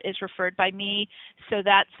that is referred by me. So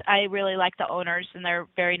I really like the owners, and they're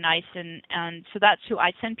very nice, and so that's who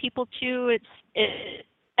I send people to.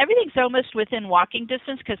 Everything's almost within walking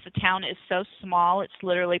distance because the town is so small. It's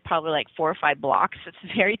literally probably like 4 or 5 blocks. It's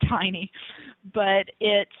very tiny, but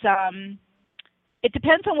it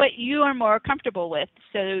depends on what you are more comfortable with.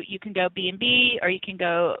 So you can go B&B, or you can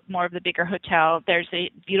go more of the bigger hotel. There's a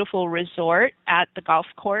beautiful resort at the golf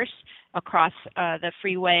course across the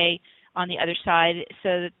freeway on the other side.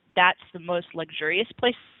 So that's the most luxurious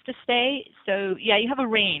place to stay. So yeah, you have a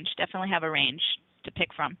range. Definitely have a range to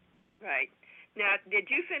pick from. Right. Now, did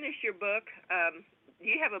you finish your book? Do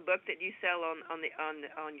you have a book that you sell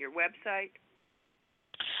on your website?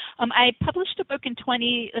 I published a book in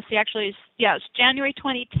it's January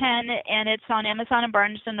 2010, and it's on Amazon and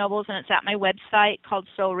Barnes and Nobles, and it's at my website called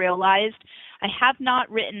So Realized. I have not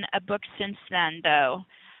written a book since then, though.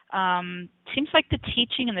 Seems like the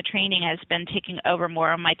teaching and the training has been taking over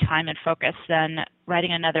more of my time and focus than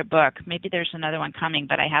writing another book. Maybe there's another one coming,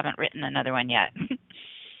 but I haven't written another one yet.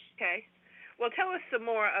 Okay. Well, tell us some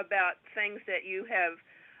more about things that you have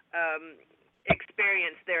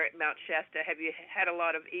experienced there at Mount Shasta. Have you had a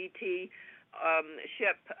lot of ET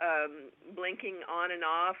ship blinking on and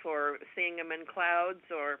off, or seeing them in clouds?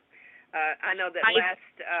 Or I know that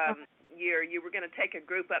last year you were going to take a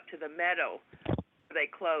group up to the meadow. They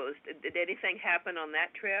closed. Did anything happen on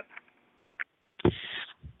that trip?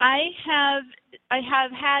 I have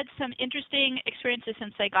had some interesting experiences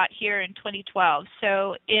since I got here in 2012.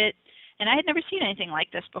 And I had never seen anything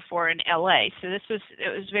like this before in LA. So it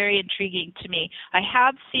was very intriguing to me. I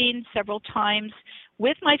have seen several times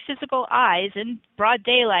with my physical eyes in broad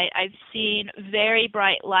daylight. I've seen very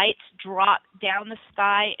bright lights drop down the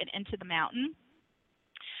sky and into the mountain.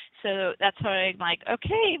 So that's why I'm like,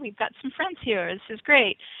 okay, we've got some friends here. This is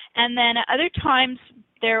great. And then at other times,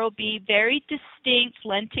 there will be very distinct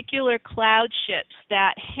lenticular cloud ships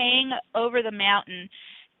that hang over the mountain.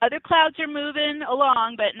 Other clouds are moving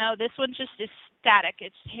along, but no, this one just is static.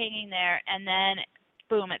 It's hanging there, and then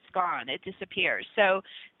boom, it's gone. It disappears. So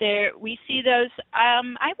we see those.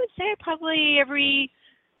 I would say probably every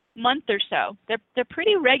month or so. They're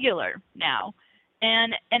pretty regular now.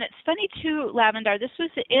 And it's funny too, Lavendar. This was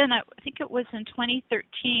I think it was in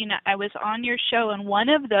 2013. I was on your show, and one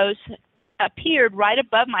of those appeared right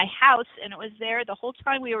above my house, and it was there the whole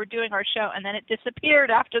time we were doing our show, and then it disappeared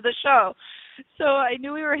after the show. So I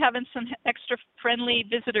knew we were having some extra friendly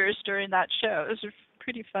visitors during that show. It was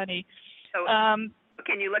pretty funny. So,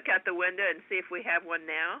 can you look out the window and see if we have one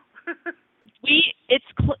now?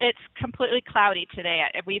 It's completely cloudy today.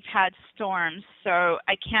 We've had storms, so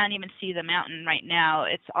I can't even see the mountain right now.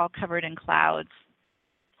 It's all covered in clouds.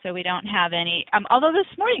 So we don't have any, although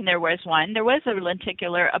this morning there was one. There was a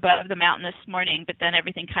lenticular above the mountain this morning, but then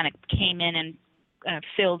everything kind of came in and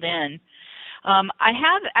filled in. I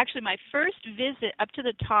have actually my first visit up to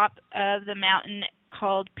the top of the mountain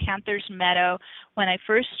called Panther's Meadow. When I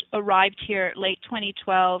first arrived here late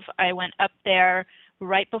 2012, I went up there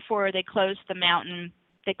right before they closed the mountain.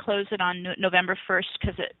 They close it on November 1st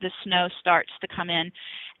because the snow starts to come in.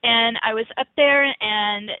 And I was up there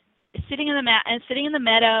and sitting in the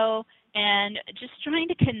meadow and just trying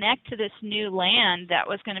to connect to this new land that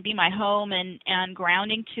was going to be my home and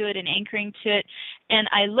grounding to it and anchoring to it. And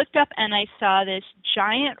I looked up and I saw this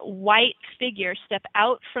giant white figure step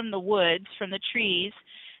out from the woods, from the trees,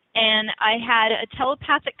 and I had a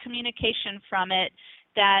telepathic communication from it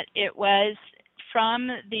that it was from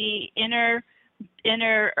the inner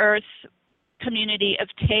earth community of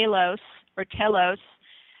Telos,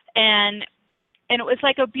 and it was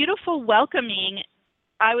like a beautiful welcoming.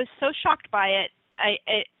 I was so shocked by it.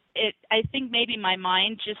 I think maybe my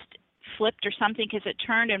mind just flipped or something because it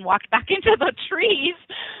turned and walked back into the trees.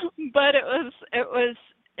 But it was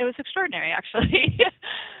extraordinary, actually.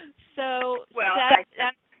 So well,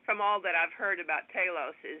 from all that I've heard about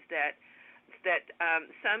Telos is that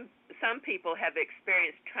some people have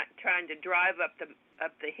experienced trying to drive up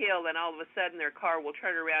the hill, and all of a sudden their car will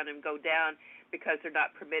turn around and go down because they're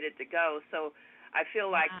not permitted to go. So I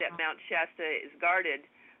feel like that Mount Shasta is guarded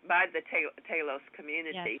by the Telos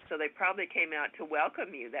community, yes. So they probably came out to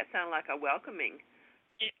welcome you. That sounded like a welcoming.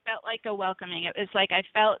 It felt like a welcoming. It was like it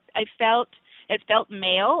felt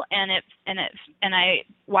male, and I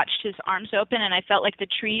watched his arms open, and I felt like the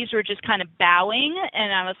trees were just kind of bowing,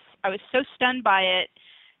 and I was so stunned by it.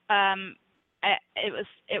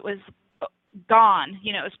 It was gone.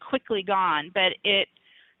 It was quickly gone, but it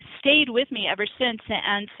stayed with me ever since.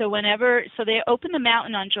 And so they open the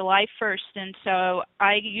mountain on July 1st, and so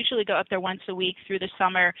I usually go up there once a week through the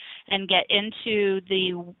summer and get into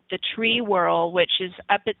the tree whirl, which is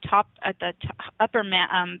up at the upper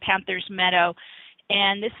Panther's Meadow.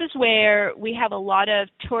 And this is where we have a lot of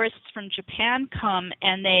tourists from Japan come,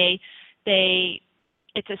 and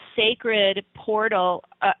it's a sacred portal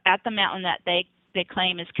at the mountain that they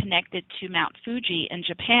claim is connected to Mount Fuji in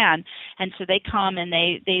Japan. And so they come and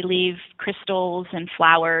they leave crystals and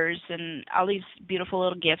flowers and all these beautiful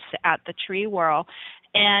little gifts at the tree whirl.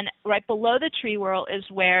 And right below the tree whirl is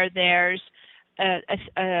where there's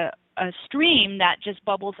a stream that just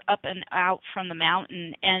bubbles up and out from the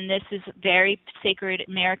mountain. And this is very sacred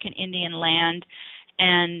American Indian land.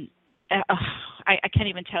 And I can't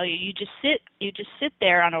even tell you. You just sit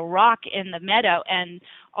there on a rock in the meadow, and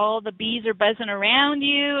all the bees are buzzing around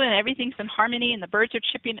you, and everything's in harmony, and the birds are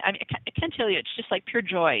chirping. I mean, I can't tell you. It's just like pure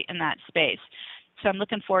joy in that space. So I'm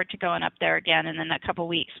looking forward to going up there again in a couple of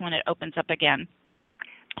weeks when it opens up again.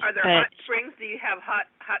 Are there hot springs? Do you have hot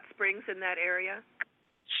springs in that area?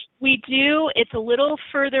 We do. It's a little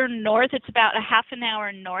further north. It's about a half an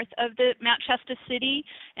hour north of the Mount Shasta City,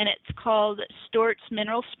 and it's called Stewart's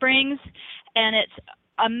Mineral Springs, and it's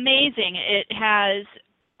amazing. It has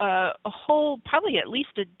a whole, probably at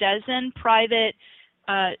least a dozen private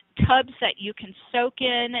tubs that you can soak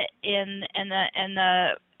in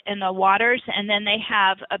the waters, and then they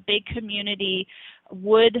have a big community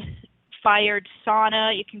wood-fired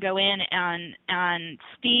sauna. You can go in and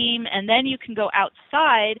steam, and then you can go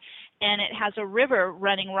outside, and it has a river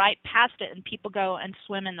running right past it, and people go and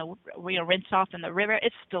swim in the, rinse off in the river.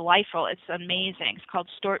 It's delightful. It's amazing. It's called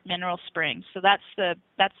Stewart Mineral Springs. So that's the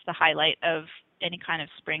highlight of any kind of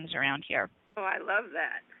springs around here. Oh, I love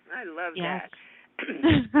that. I love yes. that.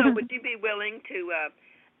 So would you be willing to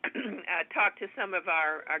talk to some of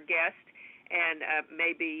our guests and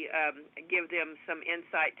maybe give them some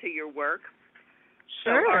insight to your work?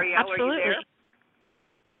 Sure, so, Ariel, absolutely. are you there?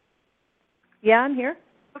 Yeah, I'm here.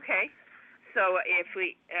 Okay. So if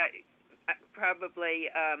we probably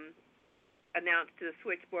announce to the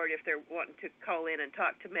switchboard if they're wanting to call in and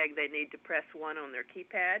talk to Meg, they need to press 1 on their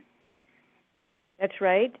keypad. That's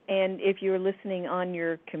right. And if you're listening on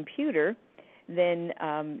your computer, then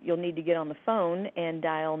you'll need to get on the phone and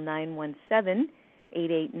dial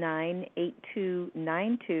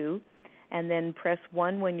 917-889-8292, and then press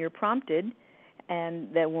 1 when you're prompted,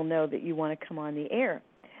 and that will know that you want to come on the air.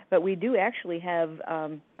 But we do actually have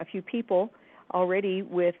a few people already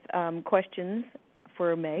with questions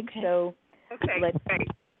for Meg. Okay. So okay, great.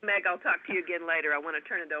 Meg, I'll talk to you again later. I want to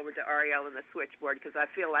turn it over to Ariel and the switchboard because I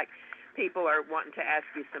feel like people are wanting to ask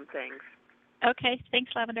you some things. Okay,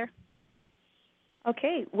 thanks, Lavender.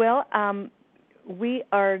 Okay, well, we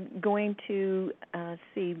are going to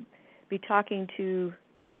be talking to,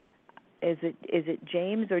 is it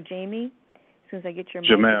James or Jamie? As soon as I get your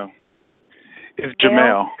Jamel. It's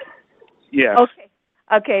Jamel. Yes.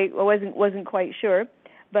 Okay. Well, wasn't quite sure,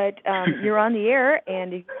 but you're on the air,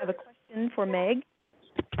 and you have a question for Meg.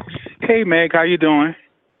 Hey, Meg, how you doing?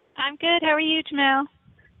 I'm good. How are you, Jamel?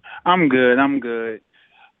 I'm good.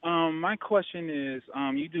 My question is,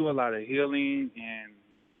 you do a lot of healing and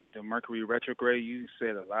the Mercury retrograde. You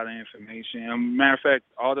said a lot of information. Matter of fact,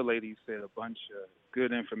 all the ladies said a bunch of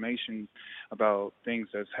good information about things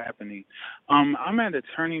that's happening. I'm at a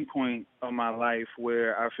turning point of my life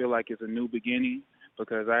where I feel like it's a new beginning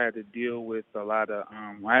because I had to deal with a lot of,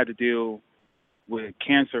 I had to deal with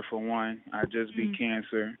cancer for one. I just beat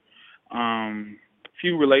cancer.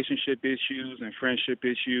 Few relationship issues and friendship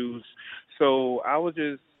issues. So I was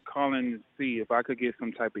just calling to see if I could get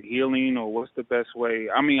some type of healing or what's the best way.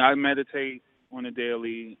 I mean, I meditate on a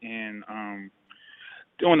daily and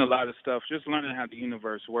doing a lot of stuff, just learning how the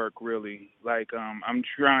universe works, really. Like, I'm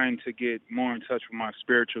trying to get more in touch with my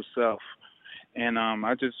spiritual self. And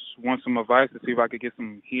I just want some advice to see if I could get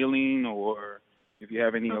some healing or if you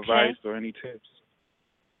have any advice or any tips.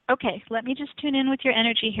 Okay, let me just tune in with your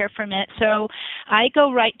energy here for a minute. So I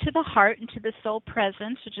go right to the heart and to the soul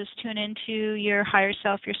presence. So just tune into your higher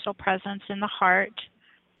self, your soul presence in the heart.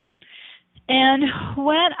 And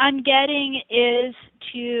what I'm getting is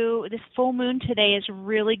this full moon today is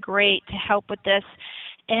really great to help with this.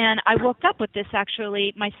 And I woke up with this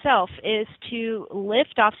actually myself, is to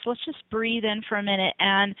lift off. So let's just breathe in for a minute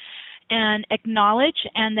and acknowledge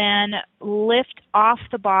and then lift off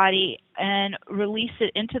the body and release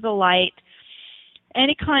it into the light.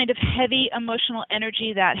 Any kind of heavy emotional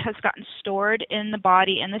energy that has gotten stored in the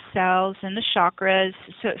body, in the cells, in the chakras.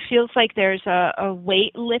 So it feels like there's a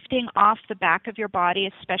weight lifting off the back of your body,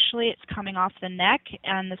 especially it's coming off the neck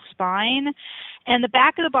and the spine. And the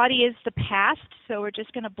back of the body is the past, so we're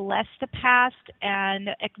just going to bless the past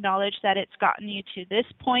and acknowledge that it's gotten you to this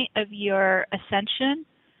point of your ascension.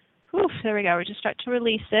 Whew, there we go. We just start to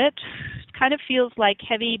release it. It kind of feels like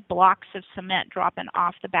heavy blocks of cement dropping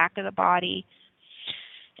off the back of the body.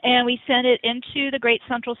 And we send it into the great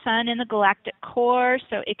central sun in the galactic core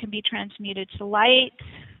so it can be transmuted to light.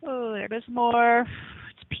 Oh, there goes more.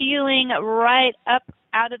 It's peeling right up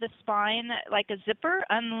out of the spine like a zipper,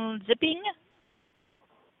 unzipping.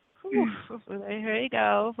 Whew, there you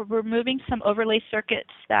go. We're removing some overlay circuits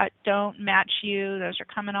that don't match you. Those are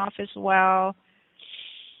coming off as well.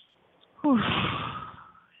 Whew.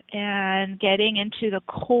 And getting into the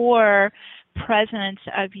core presence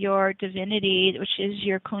of your divinity, which is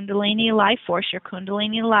your Kundalini life force, your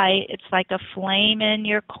Kundalini light. It's like a flame in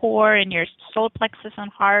your core and your solar plexus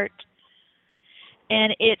and heart.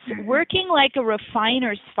 And it's working like a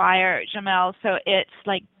refiner's fire, Jamel. So it's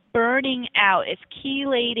like burning out, it's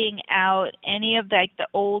chelating out any of the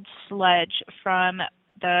old sludge from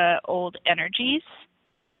the old energies.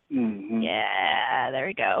 Mm-hmm. Yeah, there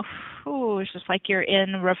we go. Ooh, it's just like you're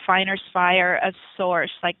in refiner's fire of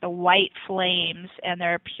source, like the white flames, and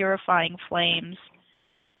they're purifying flames.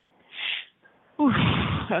 Ooh,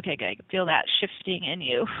 okay, good. I can feel that shifting in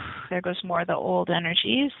you. There goes more of the old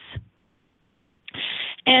energies.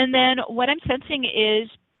 And then what I'm sensing is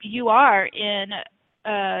you are in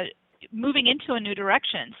moving into a new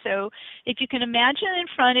direction. So if you can imagine in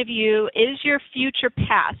front of you is your future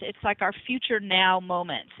path. It's like our future now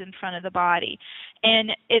moments in front of the body.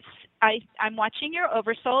 And I'm watching your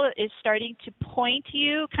oversoul is starting to point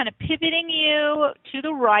you, kind of pivoting you to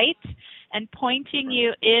the right and pointing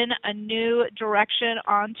you in a new direction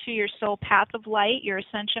onto your soul path of light, your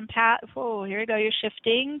ascension path. Oh, here we go. You're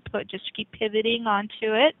shifting. Just keep pivoting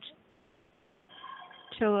onto it.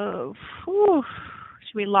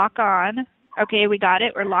 Should we lock on? Okay, we got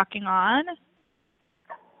it. We're locking on.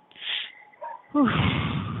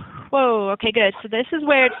 Whoa, okay, good. So this is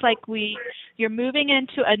where it's like you're moving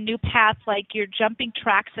into a new path, like you're jumping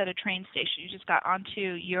tracks at a train station. You just got onto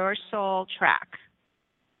your soul track.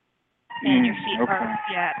 And your feet your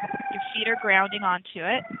feet are grounding onto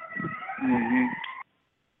it. Mm-hmm.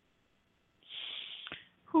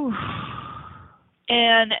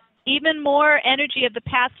 And even more energy of the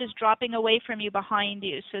past is dropping away from you behind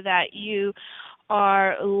you so that you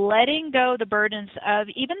are letting go the burdens of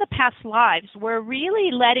even the past lives. We're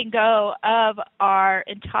really letting go of our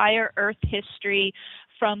entire Earth history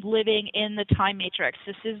from living in the time matrix.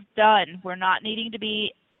 This is done. We're not needing to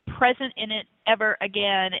be present in it ever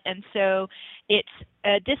again. And so it's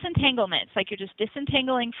a disentanglement. It's like you're just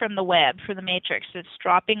disentangling from the web, from the matrix. It's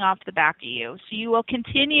dropping off the back of you. So you will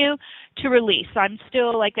continue to release. I'm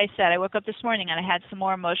still, like I said, I woke up this morning and I had some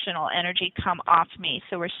more emotional energy come off me.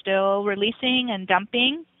 So we're still releasing and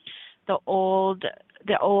dumping the old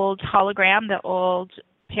hologram, the old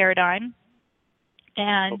paradigm.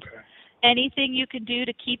 And anything you can do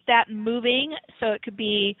to keep that moving. So it could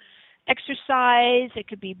be exercise, it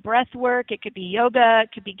could be breath work, it could be yoga,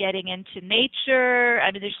 it could be getting into nature.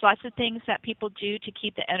 I mean, there's lots of things that people do to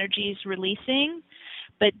keep the energies releasing,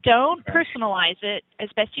 but don't personalize it. As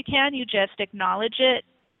best you can, you just acknowledge it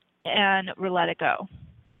and let it go.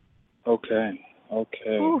 Okay.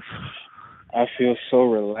 Oof. I feel so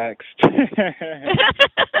relaxed.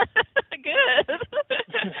 Good.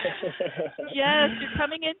 Yes, you're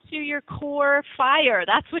coming into your core fire.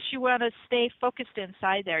 That's what you want to stay focused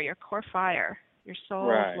inside there, your core fire, your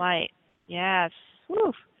soul's light. Yes.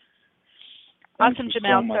 Woo. Awesome,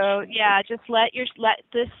 Jamel. So yeah, just let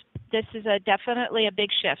this is definitely a big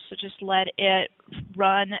shift. So just let it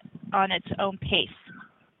run on its own pace.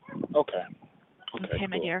 Okay, cool.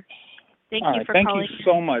 My dear. Thank you for calling. Thank you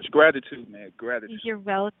so much. Gratitude, man. Gratitude. You're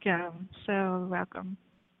welcome. So welcome.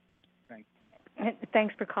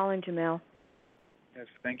 Thanks for calling, Jamel. Yes,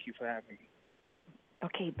 thank you for having me.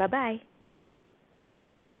 Okay, bye-bye.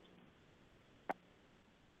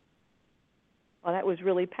 Well, that was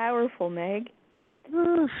really powerful, Meg.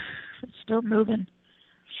 Oof, it's still moving.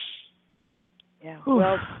 Yeah. Oof.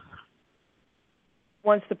 Well,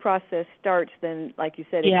 once the process starts, then, like you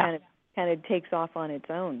said, it kind of takes off on its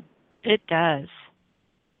own. It does.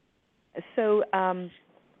 So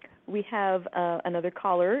we have another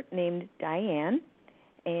caller named Diane,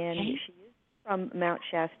 and she is from Mount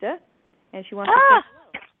Shasta, and she wants to say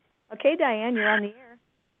hello. Okay, Diane, you're on the air.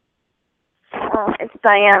 It's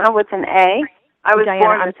Diana with an A. I was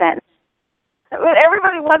born with that. But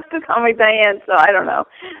everybody wants to call me Diane, so I don't know.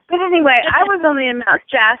 But anyway, I was only in Mount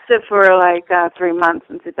Shasta for like 3 months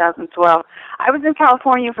in 2012. I was in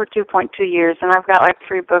California for 2.2 years, and I've got like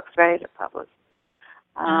 3 books ready to publish.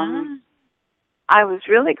 I was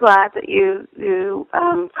really glad that you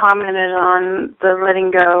commented on the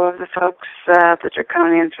letting go of the folks, the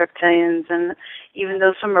draconians, reptilians, and even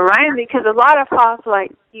those from Orion, because a lot of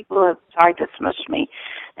false-light people have tried to smush me.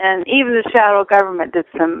 And even the shadow government did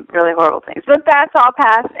some really horrible things. But that's all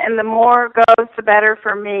past, and the more goes, the better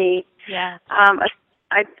for me. Yeah.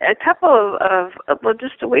 A couple of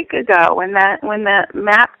just a week ago, when that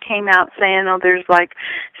map came out saying, there's like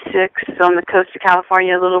 6 on the coast of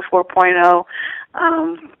California, a little 4.0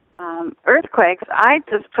 earthquakes, I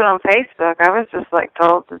just put on Facebook. I was just like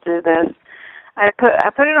told to do this. I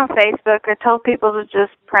put it on Facebook. I told people to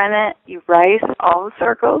just print it, erase all the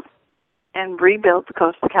circles, and rebuild the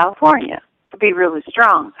coast of California. be really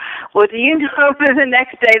strong. Well, do you know that the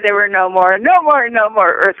next day there were no more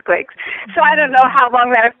earthquakes? So I don't know how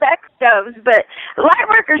long that effect goes, but light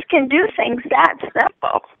workers can do things that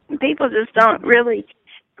simple. People just don't really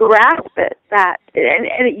grasp it.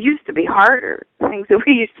 And it used to be harder. Things that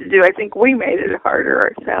we used to do, I think we made it harder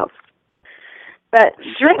ourselves. But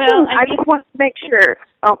drinking, well, I just want to make sure.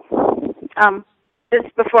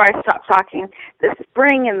 Just before I stop talking, the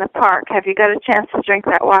spring in the park, have you got a chance to drink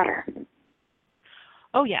that water?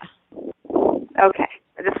 Oh, yeah. Okay.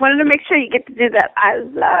 I just wanted to make sure you get to do that. I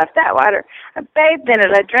love that water. I bathed in it.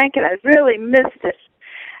 I drank it. I really missed it.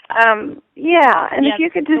 And if you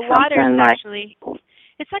could do the water something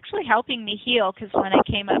it's actually helping me heal, because when I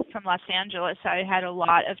came up from Los Angeles, I had a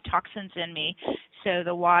lot of toxins in me. So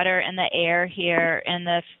the water and the air here and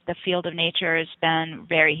the field of nature has been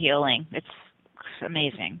very healing. It's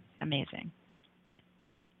amazing.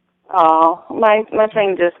 Oh, my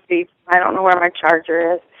thing just beeped. I don't know where my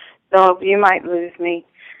charger is, so you might lose me.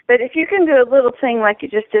 But if you can do a little thing like you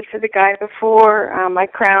just did for the guy before, my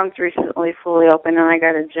crown's recently fully open, and I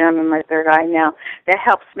got a gem in my third eye now that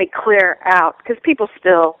helps me clear out, because people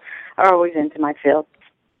still are always into my field,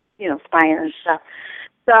 spying and stuff.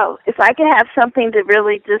 So if I could have something to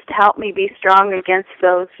really just help me be strong against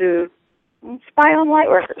those who spy on light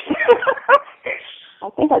workers. I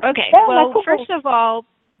think that's okay. Well, first of all,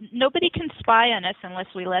 nobody can spy on us unless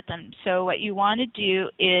we let them. So what you want to do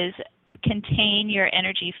is contain your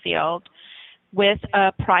energy field with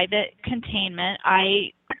a private containment.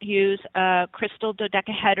 I use a crystal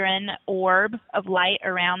dodecahedron orb of light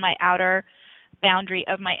around my outer boundary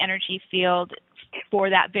of my energy field for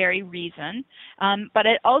that very reason. But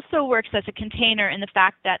it also works as a container in the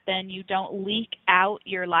fact that then you don't leak out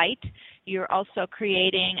your light. You're also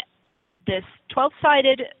creating this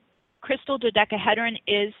 12-sided crystal dodecahedron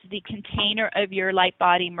is the container of your light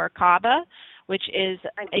body Merkaba, which is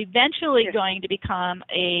eventually going to become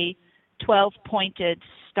a 12-pointed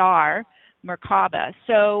star Merkaba.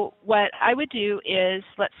 So what I would do is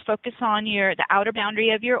let's focus on the outer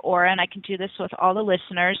boundary of your aura, and I can do this with all the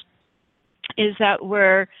listeners, is that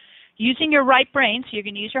we're using your right brain, so you're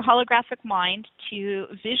going to use your holographic mind to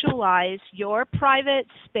visualize your private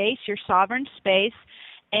space, your sovereign space,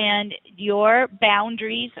 and your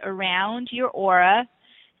boundaries around your aura.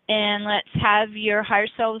 And let's have your higher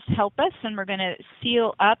selves help us, and we're going to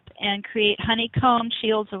seal up and create honeycomb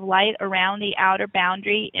shields of light around the outer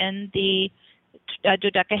boundary in the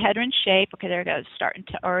dodecahedron shape. Okay, there it goes, starting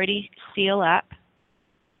to already seal up.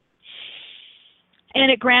 And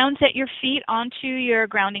it grounds at your feet onto your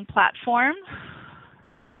grounding platform.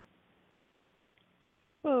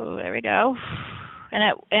 Oh, there we go.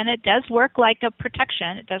 And it does work like a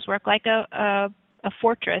protection. It does work like a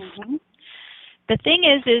fortress. Mm-hmm. The thing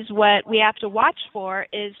is what we have to watch for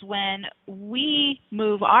is when we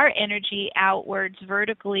move our energy outwards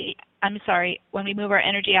vertically, when we move our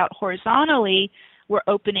energy out horizontally, we're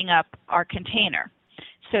opening up our container.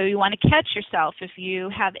 So you want to catch yourself if you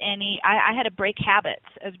have any, I had to break habits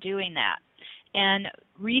of doing that and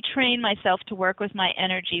retrain myself to work with my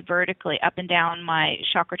energy vertically up and down my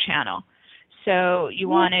chakra channel. So you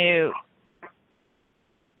want to,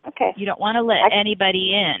 you don't want to let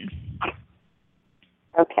anybody in.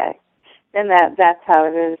 Okay. Then that's how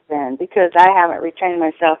it is then, because I haven't retrained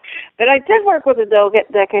myself. But I did work with the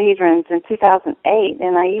dodecahedrons in 2008,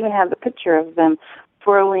 and I even have the picture of them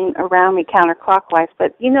swirling around me counterclockwise.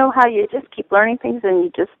 But you know how you just keep learning things and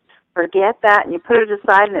you just forget that and you put it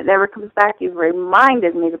aside and it never comes back? You've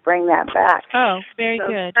reminded me to bring that back. Oh, very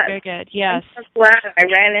good, very good. Yes. I'm so glad I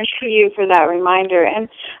ran into you for that reminder. And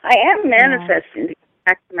I am manifesting to get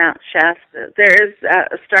back to Mount Shasta. There is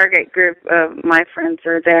a Stargate group of my friends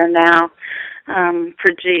are there now,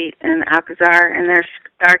 Prajit and Alcazar, and they're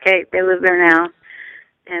Stargate. They live there now.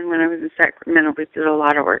 And when I was in Sacramento, we did a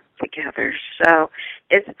lot of work together. So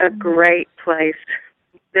it's a great place.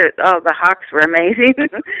 The Hawks were amazing.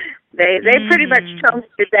 They pretty much told me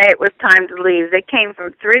today it was time to leave. They came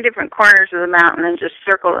from 3 different corners of the mountain and just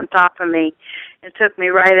circled on top of me and took me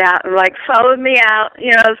right out and followed me out.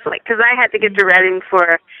 It's because I had to get to Redding for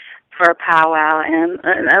a powwow and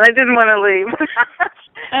I didn't want to leave.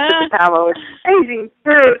 The powwow was amazing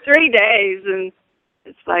too. 3 days, and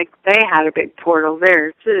it's they had a big portal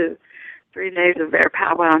there too. 3 days of their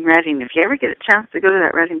powwow in Redding. If you ever get a chance to go to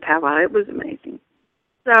that Redding powwow, it was amazing.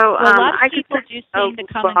 So a lot of people do seem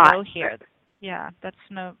to come and go here. Yeah,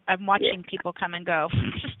 I'm watching people come and go.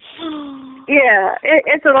 Yeah,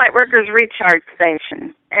 it's a light workers recharge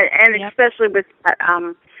station, and especially with that,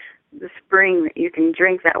 the spring that you can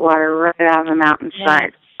drink that water right out of the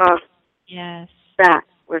mountainside. Yes. Oh, yes. That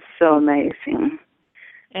was so amazing.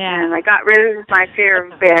 And I got rid of my fear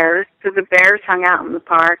of bears because the bears hung out in the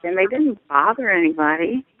park and they didn't bother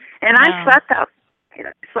anybody. And I slept out.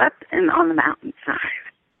 I slept on the mountainside.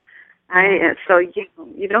 So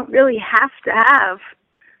you don't really have to have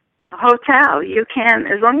a hotel. You can,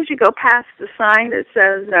 as long as you go past the sign that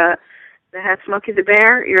says that has Smokey the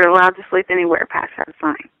Bear, you're allowed to sleep anywhere past that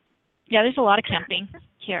sign. Yeah, there's a lot of camping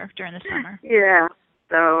here during the summer. Yeah.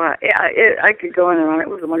 So, I could go on and on. It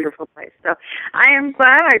was a wonderful place. So I am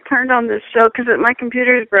glad I turned on this show because my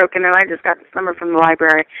computer is broken and I just got this number from the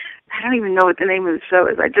library. I don't even know what the name of the show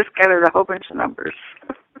is. I just gathered a whole bunch of numbers.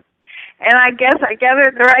 And I guess I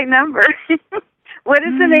gathered the right number. What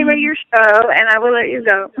is the name of your show? And I will let you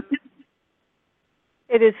go.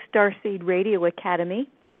 It is Starseed Radio Academy.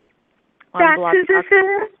 That's who this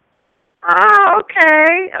is? Oh,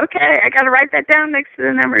 okay. Okay, I got to write that down next to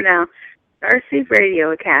the number now. Starseed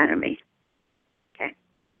Radio Academy. Okay.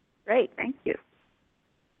 Great. Thank you.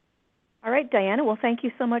 All right, Diana. Well, thank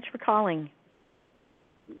you so much for calling.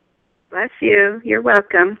 Bless you. You're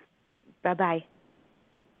welcome. Bye-bye.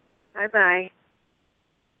 Bye-bye.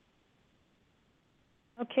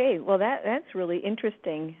 Okay. Well, that's really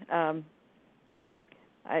interesting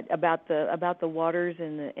about the waters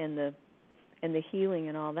and the healing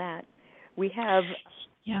and all that. We have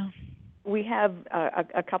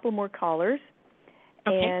a couple more callers,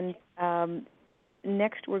 okay. And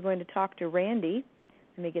next we're going to talk to Randy.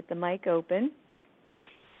 Let me get the mic open.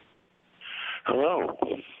 Hello.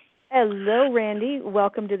 Hello, Randy.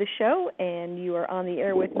 Welcome to the show, and you are on the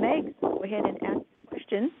air with Meg. Go ahead and ask a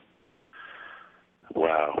question.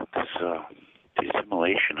 Wow, this the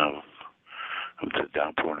assimilation of the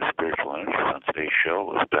downpouring of spiritual energy on today's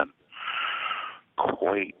show has been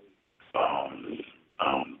quite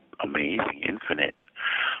amazing, infinite.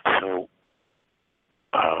 So,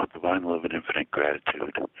 divine love and infinite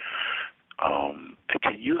gratitude.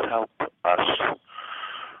 Can you help us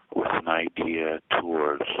with an idea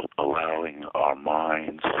towards allowing our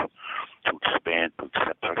minds to expand, to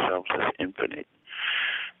accept ourselves as infinite?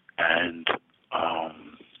 And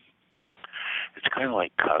it's kind of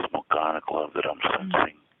like cosmogonic love that I'm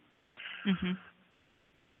sensing. Mm-hmm.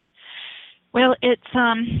 Well, it's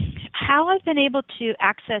how I've been able to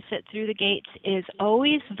access it through the gates is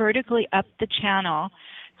always vertically up the channel.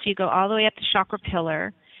 So you go all the way up the chakra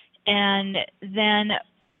pillar, and then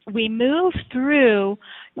we move through.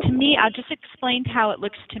 To me, I'll just explain how it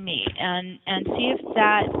looks to me and see if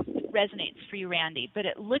that resonates for you, Randy. But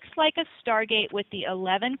it looks like a stargate with the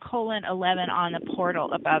 11:11 on the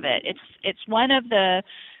portal above it. It's one of the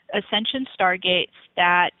ascension stargates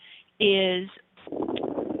that is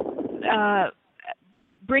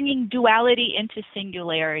bringing duality into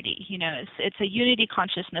singularity. You know, it's a unity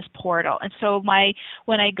consciousness portal. And so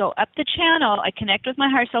when I go up the channel, I connect with my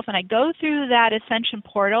higher self, and I go through that ascension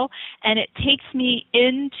portal, and it takes me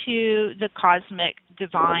into the cosmic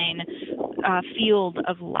divine field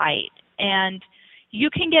of light. And you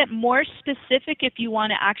can get more specific if you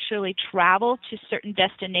want to actually travel to certain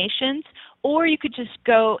destinations, or you could just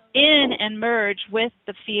go in and merge with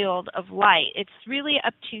the field of light. It's really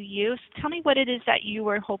up to you. So tell me what it is that you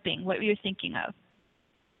were hoping, what you're thinking of.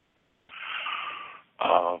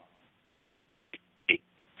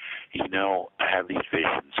 I have these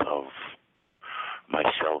visions of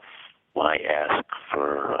myself when I ask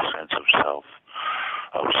for a sense of self,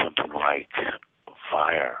 of something like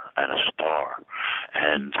fire and a star,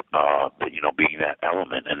 and being that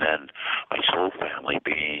element, and then my soul family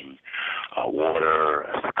being water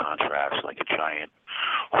as the contrast, like a giant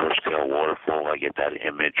horse-tail waterfall. I get that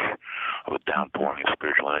image of a downpouring of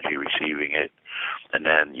spiritual energy receiving it, and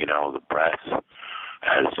then the breath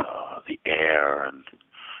as the air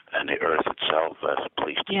and the earth itself as a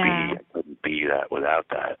place to be. I couldn't be that without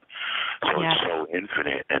that. So it's so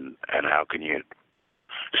infinite, and how can you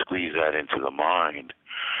squeeze that into the mind?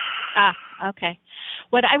 Okay.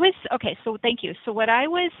 So thank you. So what I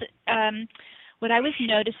was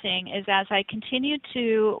noticing is as I continued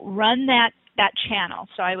to run that channel,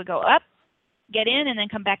 so I would go up, get in, and then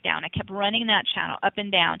come back down. I kept running that channel up and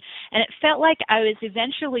down, and it felt like I was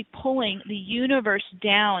eventually pulling the universe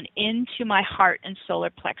down into my heart and solar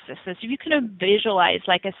plexus. So if you can visualize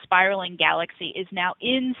like a spiraling galaxy is now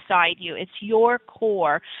inside you. It's your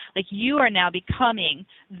core. Like you are now becoming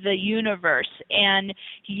the universe, and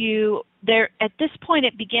at this point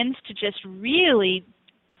it begins to just really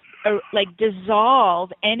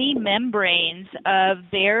dissolve any membranes of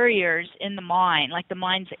barriers in the mind. Like the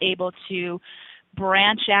mind's able to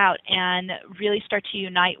branch out and really start to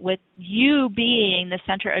unite with you being the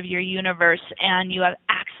center of your universe, and you have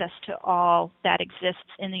access to all that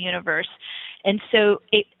exists in the universe. And so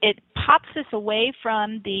it pops us away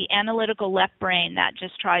from the analytical left brain that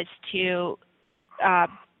just tries to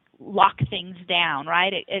lock things down,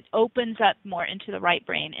 right? It opens up more into the right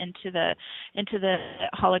brain, into the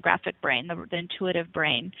holographic brain, the intuitive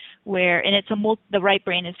brain, and the right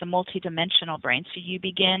brain is the multidimensional brain. So you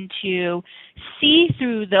begin to see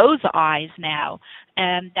through those eyes now,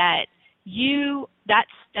 that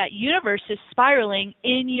that universe is spiraling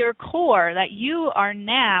in your core, that you are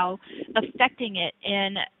now affecting it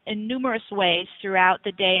in numerous ways throughout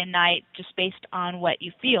the day and night, just based on what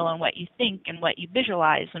you feel and what you think and what you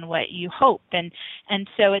visualize and what you hope. And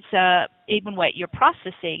so it's even what you're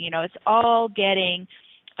processing, it's all getting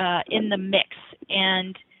in the mix.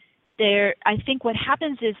 And I think what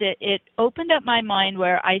happens is it opened up my mind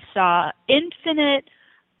where I saw infinite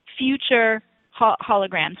future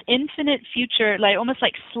holograms, infinite future, almost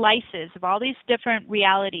like slices of all these different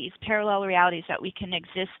realities, parallel realities that we can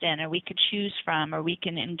exist in, or we could choose from, or we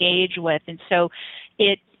can engage with. And so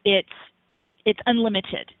it's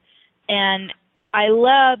unlimited. And I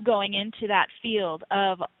love going into that field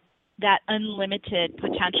of that unlimited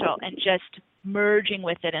potential and just merging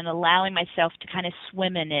with it and allowing myself to kind of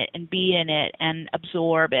swim in it and be in it and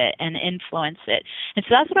absorb it and influence it. And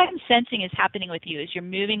so that's what I'm sensing is happening with you, is you're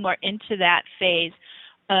moving more into that phase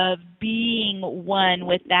of being one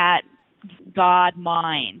with that God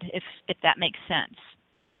mind, if that makes sense.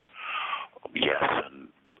 Yes, and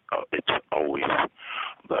it's always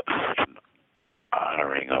such an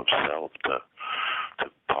honoring of self to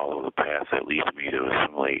follow the path that leads me to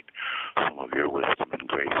assimilate some of your wisdom and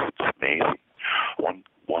grace. It's amazing.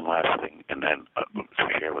 One last thing, and then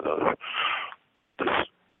to share with others.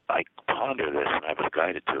 I ponder this, and I was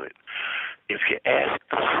guided to it. If you ask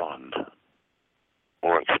the sun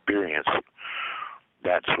or experience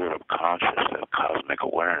that sort of conscious, that cosmic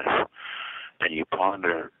awareness, and you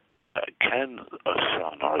ponder, can a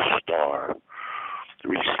sun or a star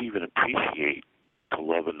receive and appreciate the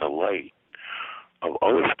love and the light of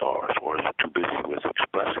other stars, or is it too busy with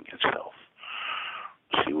expressing itself?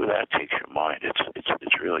 See where that takes your mind.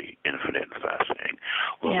 It's really infinite and fascinating.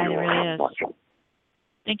 Love yeah, it really is. Much.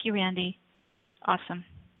 Thank you, Randy. Awesome.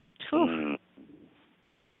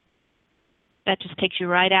 That just takes you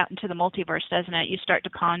right out into the multiverse, doesn't it? You start to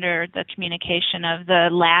ponder the communication of the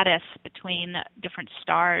lattice between different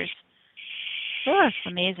stars. Oh, it's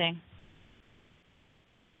amazing.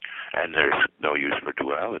 And there's no use for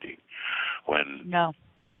duality. No,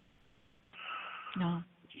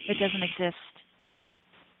 it doesn't exist.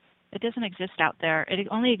 It doesn't exist out there. It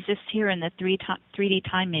only exists here in the 3D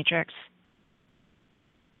time matrix.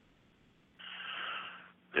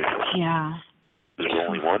 There's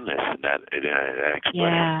only oneness, and that explains.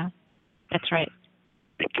 Yeah, that's right.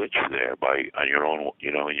 It gets you there in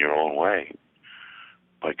your own way,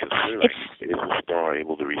 by considering it is a star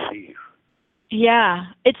able to receive. Yeah,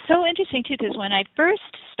 it's so interesting too, because when I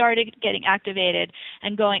first started getting activated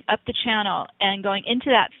and going up the channel and going into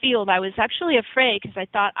that field, I was actually afraid because I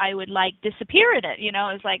thought I would disappear in it. It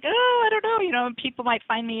was like, I don't know, people might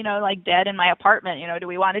find me, dead in my apartment. Do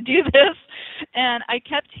we want to do this? And I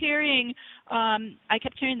kept hearing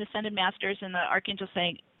the Ascended Masters and the Archangels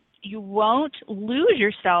saying, you won't lose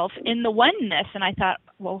yourself in the oneness. And I thought,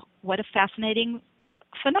 well, what a fascinating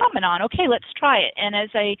phenomenon. Okay, let's try it. And as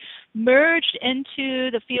I merged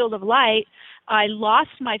into the field of light, I lost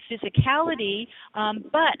my physicality,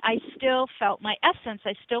 but I still felt my essence.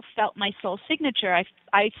 I still felt my soul signature.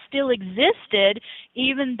 I still existed,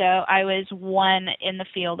 even though I was one in the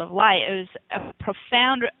field of light. It was a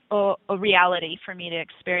profound reality for me to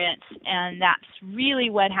experience, and that's really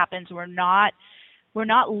what happens. We're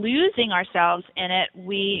not losing ourselves in it.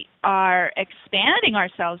 We are expanding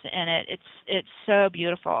ourselves in it. It's so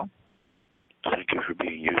beautiful. Thank you for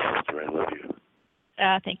being you, sister. I love you.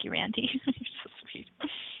 Thank you, Randy. You're so sweet.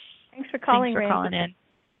 Thanks for calling, Randy. Calling in.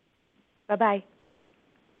 Bye-bye.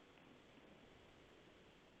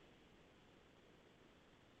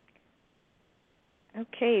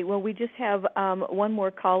 Okay, well, we just have one more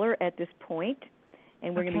caller at this point,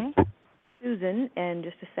 and we're going to be Susan in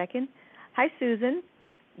just a second. Hi, Susan.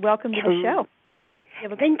 Welcome to the show.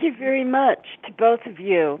 Thank you very much to both of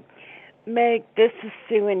you. Meg, this is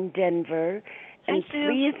Sue in Denver.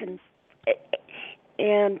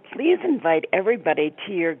 And please invite everybody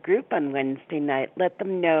to your group on Wednesday night. Let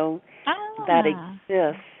them know that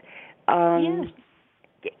exists.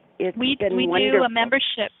 Yes. We wonderful. Do a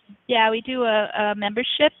membership. Yeah, we do a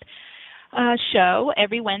membership show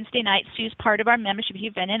every Wednesday night. Sue's part of our membership.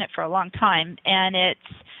 You've been in it for a long time, and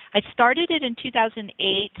I started it in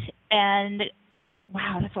 2008, and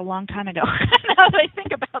Wow, that's a long time ago. Now that I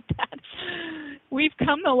think about that, we've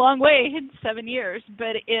come a long way in 7 years.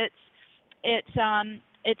 But it's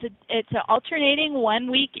a alternating. 1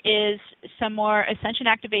 week is some more ascension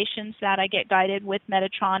activations that I get guided with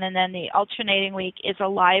Metatron, and then the alternating week is a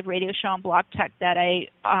live radio show on Blog Tech that I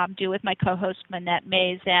do with my co-host Manette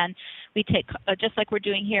Mays, and we take just like we're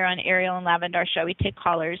doing here on Ariel and Lavendar show. We take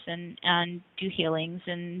callers and do healings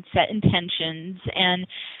and set intentions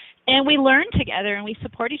and we learn together and we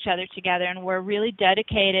support each other together, and we're really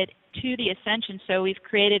dedicated to the ascension. So we've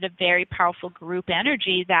created a very powerful group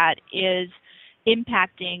energy that is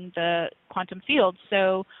impacting the quantum field.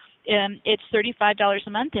 So it's $35 a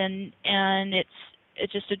month, and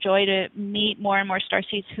it's just a joy to meet more and more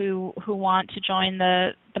starseeds who want to join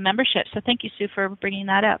the membership. So thank you, Sue, for bringing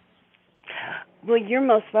that up. Well, you're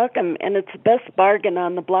most welcome, and it's the best bargain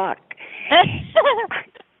on the block.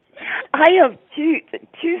 I have two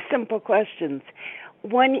simple questions.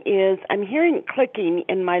 One is, I'm hearing clicking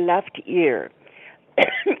in my left ear,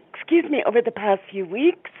 excuse me, over the past few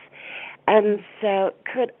weeks. And so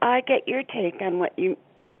could I get your take on what you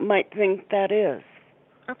might think that is?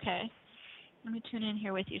 Okay. Let me tune in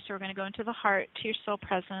here with you. So we're going to go into the heart, to your soul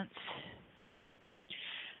presence.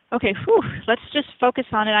 Okay, let's just focus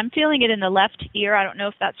on it. I'm feeling it in the left ear. I don't know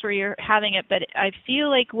if that's where you're having it, but I feel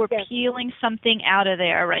like we're peeling something out of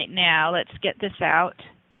there right now. Let's get this out.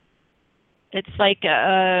 It's like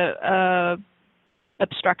a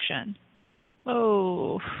obstruction.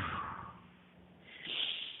 Oh.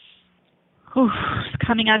 It's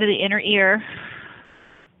coming out of the inner ear.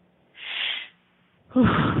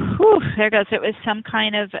 There goes. It was some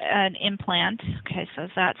kind of an implant. Okay, so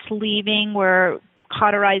that's leaving. We're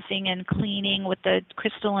cauterizing and cleaning with the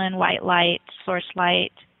crystalline white light, source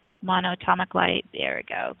light, monoatomic light. There we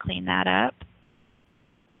go. Clean that up.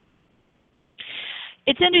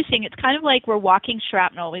 It's interesting. It's kind of like we're walking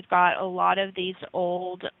shrapnel. We've got a lot of these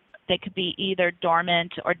old, they could be either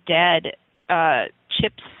dormant or dead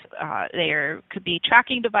chips. There could be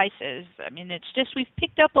tracking devices. I mean, it's just we've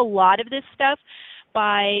picked up a lot of this stuff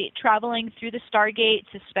by traveling through the stargates,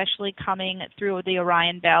 especially coming through the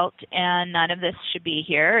Orion belt, and none of this should be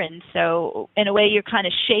here. And so in a way, you're kind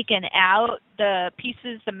of shaking out the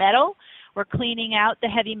pieces, the metal. We're cleaning out the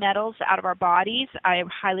heavy metals out of our bodies. I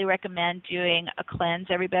highly recommend doing a cleanse,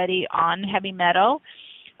 everybody, on heavy metal.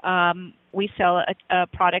 We sell a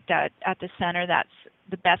product at the center that's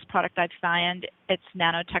the best product I've found. It's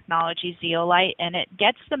nanotechnology zeolite, and it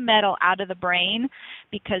gets the metal out of the brain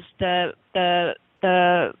because the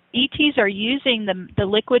ETs are using the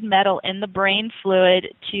liquid metal in the brain fluid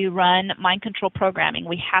to run mind control programming.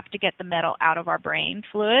 We have to get the metal out of our brain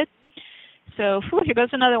fluid. So here goes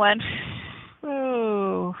another one.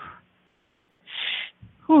 Oh.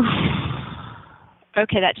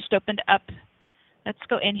 Okay, that just opened up. Let's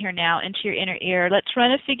go in here now into your inner ear. Let's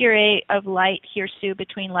run a figure 8 of light here, Sue,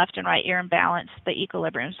 between left and right ear and balance the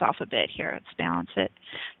equilibriums off a bit here. Let's balance it.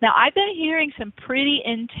 Now, I've been hearing some pretty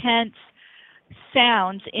intense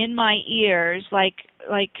sounds in my ears, like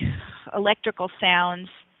electrical sounds.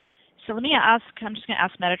 So let me ask, I'm just going to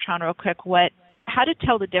ask Metatron real quick how to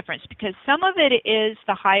tell the difference, because some of it is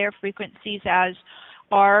the higher frequencies as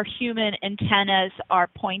our human antennas are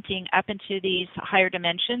pointing up into these higher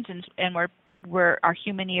dimensions, and where our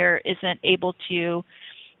human ear isn't able to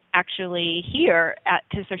actually hear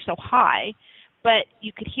because they're so high. But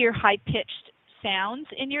you could hear high-pitched sounds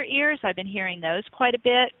in your ears. I've been hearing those quite a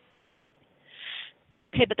bit.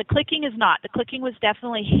 Okay, but the clicking is not. The clicking was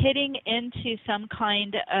definitely hitting into some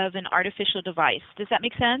kind of an artificial device. Does that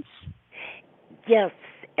make sense? Yes,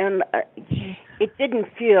 and it didn't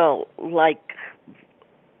feel like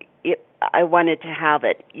I wanted to have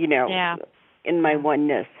it, in my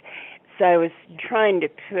oneness. So I was trying to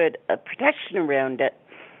put a protection around it.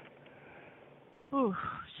 Ooh,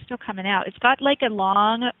 still coming out. It's got like a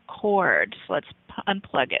long cord, so let's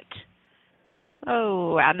unplug it.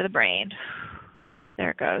 Oh, out of the brain.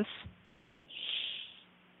 There it goes.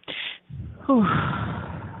 Whew.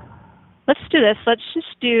 Let's do this. Let's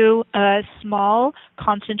just do a small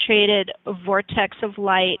concentrated vortex of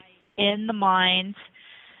light in the minds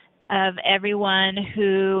of everyone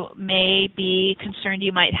who may be concerned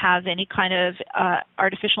you might have any kind of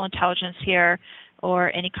artificial intelligence here or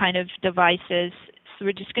any kind of devices. So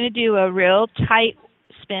we're just going to do a real tight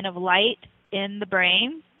spin of light in the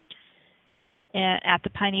brain, and at the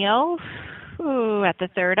pineal, at the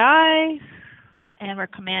third eye, and we're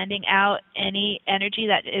commanding out any energy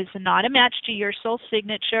that is not a match to your soul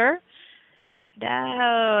signature.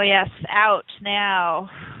 Oh, yes, out now.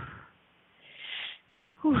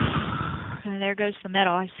 Whew. And there goes the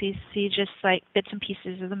metal. I see just like bits and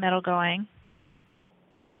pieces of the metal going.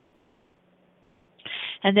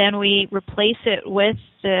 And then we replace it with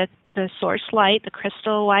the source light, the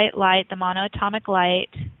crystal white light, the monoatomic light.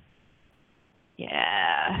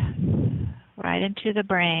 Yeah. Right into the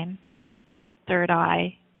brain, third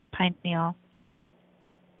eye, pineal.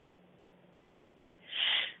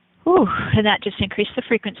 Whew. And that just increased the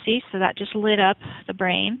frequency, so that just lit up the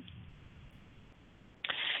brain.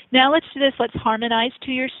 Now let's do this. Let's harmonize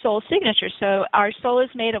to your soul signature. So our soul is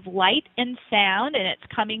made of light and sound, and it's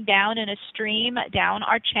coming down in a stream down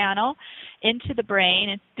our channel into the brain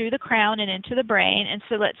and through the crown and into the brain. And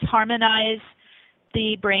so let's harmonize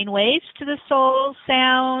the brain waves to the soul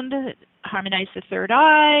sound, harmonize the third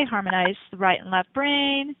eye, harmonize the right and left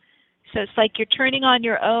brain. So it's like you're turning on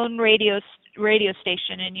your own radio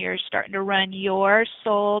station, and you're starting to run your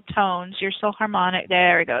soul tones, your soul harmonic.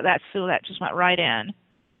 There we go. That just went right in.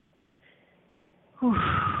 Whew.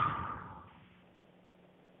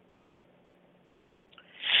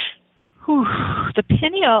 Whew. The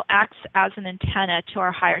pineal acts as an antenna to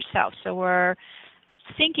our higher self. So we're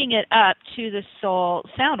syncing it up to the soul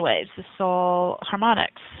sound waves, the soul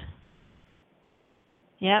harmonics.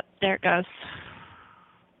 Yep, there it goes.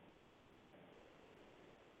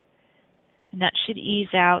 And that should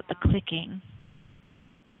ease out the clicking.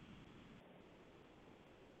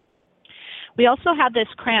 We also have this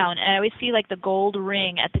crown, and I always see like the gold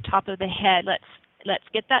ring at the top of the head. Let's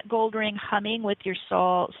get that gold ring humming with your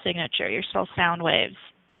soul signature, your soul sound waves,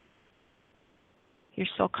 your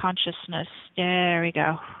soul consciousness. There we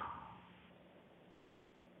go.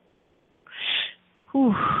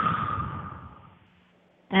 Whew.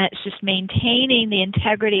 And it's just maintaining the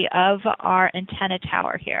integrity of our antenna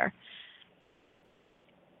tower here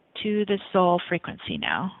to the soul frequency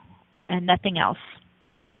now, and nothing else.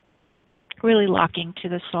 Really locking to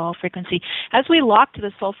the soul frequency. As we lock to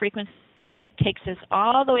the soul frequency, it takes us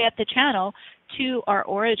all the way up the channel to our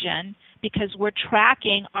origin, because we're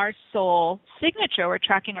tracking our soul signature, we're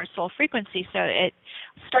tracking our soul frequency, so it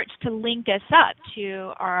starts to link us up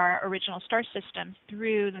to our original star system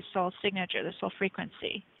through the soul signature, the soul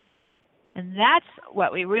frequency. And that's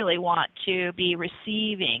what we really want to be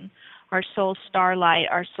receiving, our soul starlight,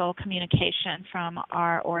 our soul communication from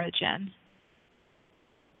our origin.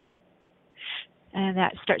 And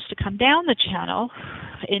that starts to come down the channel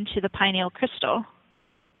into the pineal crystal,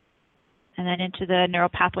 and then into the neural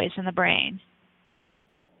pathways in the brain.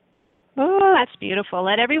 Oh, that's beautiful.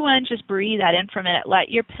 Let everyone just breathe that in for a minute. Let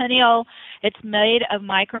your pineal, it's made of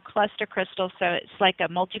microcluster crystals, so it's like a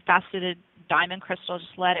multifaceted diamond crystal.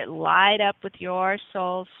 Just let it light up with your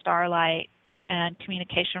soul starlight and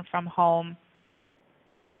communication from home.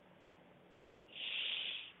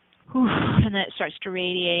 And then it starts to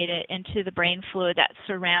radiate it into the brain fluid that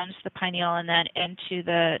surrounds the pineal, and then into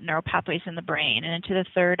the neural pathways in the brain, and into the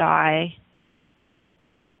third eye.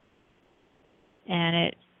 And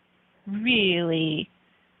it really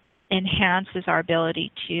enhances our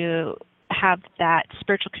ability to have that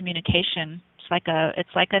spiritual communication. It's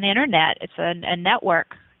like an internet. It's a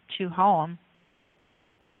network to home.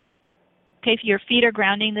 Okay, if your feet are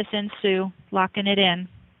grounding this in, Sue, locking it in.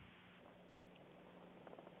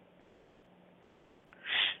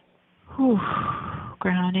 Whew.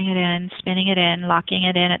 Grounding it in, spinning it in, locking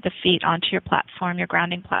it in at the feet onto your platform, your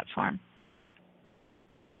grounding platform.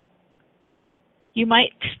 You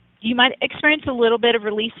might experience a little bit of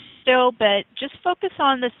release still, but just focus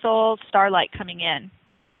on the soul starlight coming in.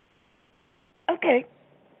 Okay.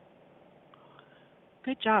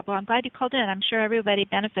 Good job. Well, I'm glad you called in. I'm sure everybody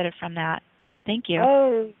benefited from that. Thank you.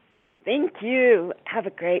 Oh, thank you. Have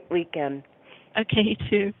a great weekend. Okay, you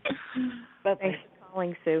too. Bye-bye. Thanks for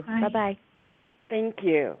calling, Sue. Bye. Bye-bye. Thank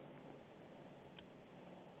you.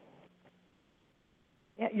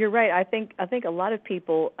 Yeah, you're right. I think a lot of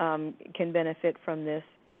people can benefit from this.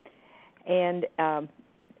 And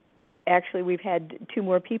actually, we've had 2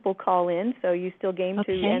 more people call in, so you still game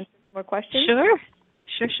to answer more questions?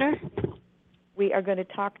 Sure. We are going to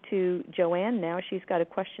talk to Joanne now. She's got a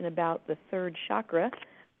question about the third chakra.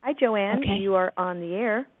 Hi, Joanne. Okay. You are on the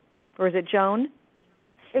air. Or is it Joan?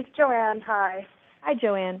 It's Joanne. Hi. Hi,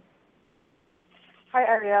 Joanne. Hi,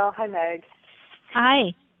 Ariel. Hi, Meg.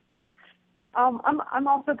 Hi. I'm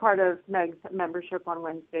also part of Meg's membership on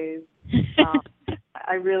Wednesdays.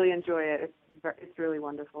 I really enjoy it. It's really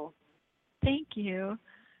wonderful. Thank you.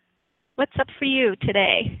 What's up for you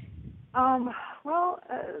today?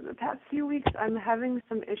 The past few weeks I'm having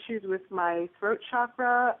some issues with my throat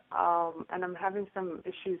chakra, and I'm having some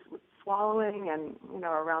issues with swallowing and,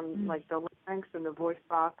 around like the larynx and the voice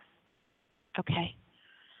box. Okay.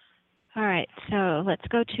 All right, so let's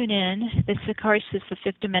go tune in. This, of course, is the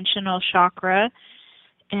 5th dimensional chakra,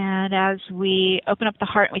 And as we open up the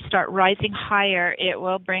heart and we start rising higher, it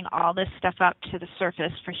will bring all this stuff up to the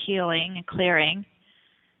surface for healing and clearing.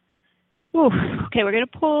 Ooh, okay, we're going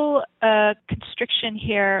to pull a constriction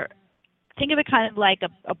here. Think of it kind of like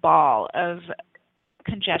a ball of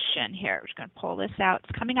congestion here. We're just going to pull this out.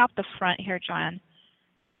 It's coming out the front here, John.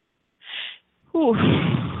 Ooh,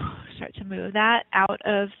 start to move that out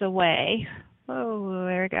of the way. Oh,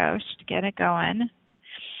 there it goes. Just get it going.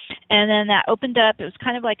 And then that opened up. It was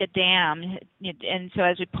kind of like a dam. And so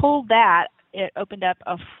as we pulled that, it opened up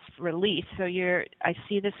a release. So I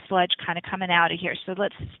see this sludge kind of coming out of here. So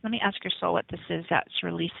let me ask your soul what this is that's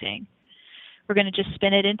releasing. We're going to just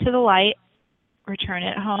spin it into the light, return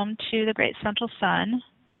it home to the great central sun.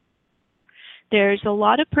 There's a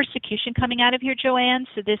lot of persecution coming out of here, Joanne.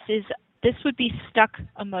 So this would be stuck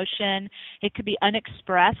emotion. It could be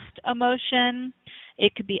unexpressed emotion.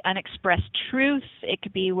 It could be unexpressed truth. It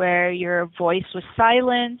could be where your voice was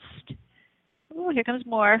silenced. Oh, here comes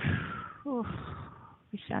more. Ooh.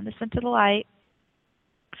 We send this into the light.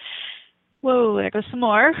 Whoa, there goes some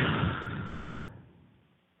more.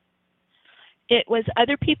 It was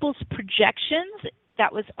other people's projections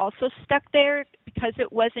that was also stuck there because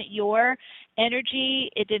it wasn't your energy.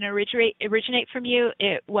 It didn't originate from you.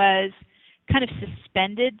 It was kind of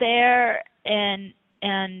suspended there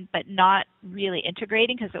but not really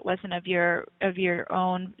integrating because it wasn't of your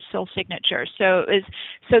own soul signature. So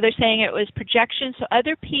they're saying it was projection. So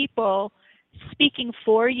other people speaking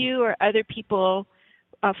for you or other people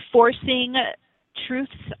forcing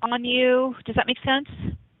truths on you. Does that make sense?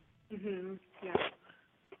 Mhm. Yeah.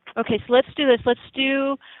 Okay, so let's do this. Let's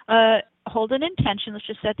do hold an intention. Let's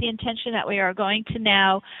just set the intention that we are going to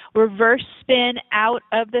now reverse spin out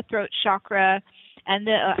of the throat chakra and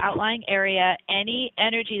the outlying area any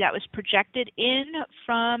energy that was projected in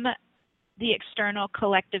from the external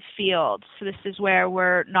collective field. So this is where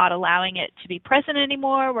we're not allowing it to be present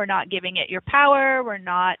anymore. We're not giving it your power. We're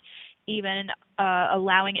not even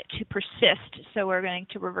allowing it to persist. So we're going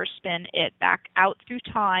to reverse spin it back out through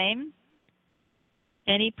time.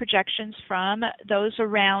 Any projections from those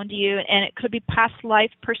around you, and it could be past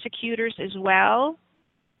life persecutors as well.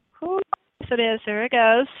 Ooh, yes it is. There it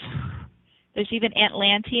goes. There's even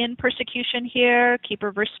Atlantean persecution here. Keep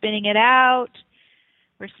reverse spinning it out.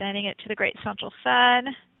 We're sending it to the great central sun.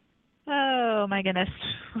 Oh my goodness.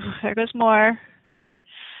 There goes more.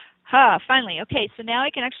 Finally. Okay, so now I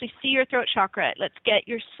can actually see your throat chakra. Let's get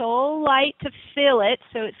your soul light to fill it.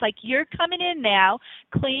 So it's like you're coming in now,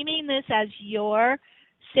 claiming this as your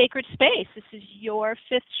sacred space. This is your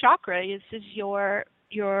fifth chakra. This is your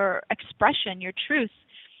expression, your truth,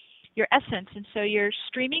 your essence. And so you're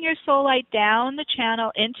streaming your soul light down the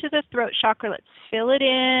channel into the throat chakra. Let's fill it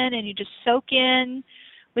in, and you just soak in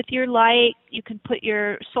with your light. You can put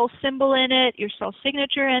your soul symbol in it, your soul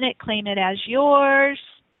signature in it, claim it as yours.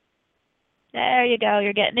 There you go.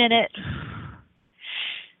 You're getting in it.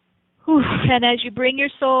 Whew. And as you bring your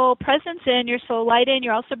soul presence in, your soul light in,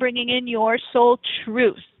 you're also bringing in your soul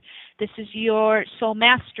truth. This is your soul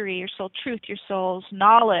mastery, your soul truth, your soul's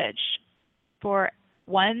knowledge. For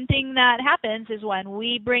one thing that happens is when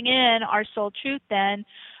we bring in our soul truth, then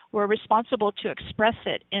we're responsible to express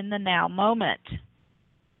it in the now moment.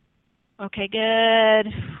 Okay,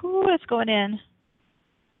 good. Whew, it's going in.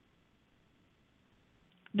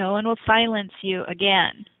 No one will silence you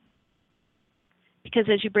again. Because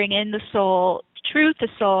as you bring in the soul truth, the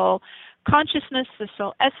soul consciousness, the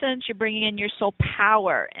soul essence, you're bringing in your soul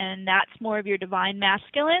power. And that's more of your divine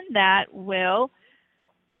masculine that will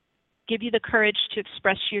give you the courage to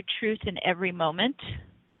express your truth in every moment.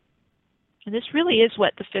 And this really is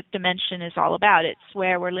what the fifth dimension is all about. It's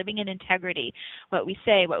where we're living in integrity. What we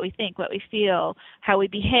say, what we think, what we feel, how we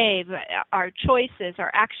behave, our choices, our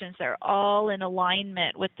actions, they're all in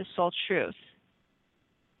alignment with the soul truth.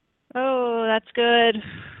 Oh, that's good.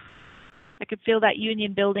 I could feel that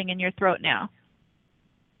union building in your throat now.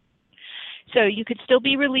 So you could still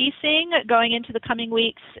be releasing, going into the coming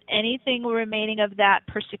weeks, anything remaining of that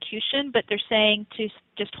persecution, but they're saying to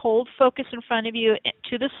just hold focus in front of you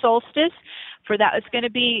to the solstice, for that is going to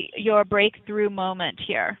be your breakthrough moment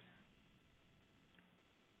here.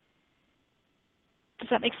 Does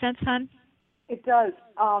that make sense, hon? It does.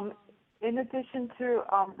 In addition to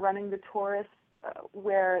running the Taurus,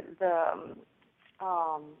 where the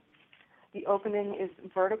opening is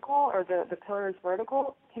vertical, or the pillar is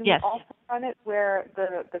vertical, can yes. we also run it where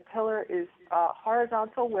the pillar is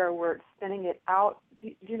horizontal, where we're spinning it out?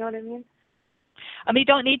 Do you know what I mean? You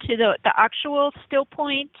don't need to. The actual still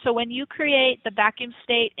point, so when you create the vacuum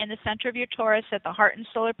state in the center of your Taurus at the heart and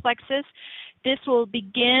solar plexus, this will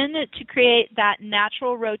begin to create that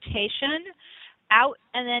natural rotation out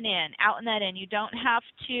and then in, out and then in. You don't have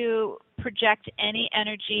to project any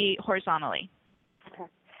energy horizontally. Okay.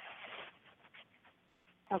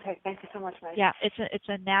 Okay, thank you so much, Meg. Yeah, it's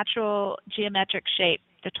a natural geometric shape,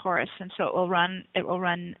 the torus, and so it will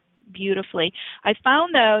run beautifully. I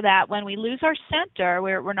found though that when we lose our center,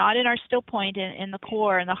 we're not in our still point in the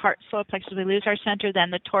core and the heart solar plexus, we lose our center, then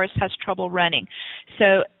the torus has trouble running.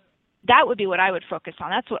 So that would be what I would focus on.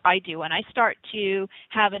 That's what I do when I start to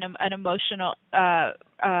have an emotional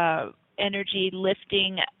energy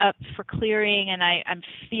lifting up for clearing, and I'm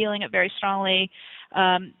feeling it very strongly.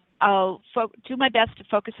 I'll do my best to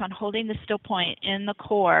focus on holding the still point in the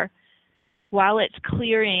core while it's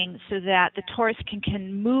clearing so that the torus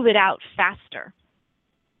can move it out faster.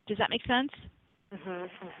 Does that make sense?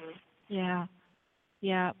 Yeah.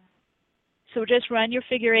 Yeah. So just run your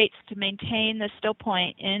figure eights to maintain the still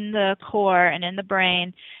point in the core and in the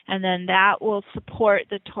brain, and then that will support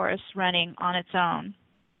the torus running on its own.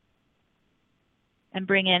 And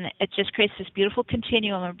bring in, it just creates this beautiful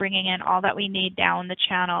continuum of bringing in all that we need down the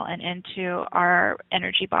channel and into our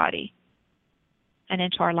energy body and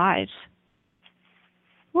into our lives.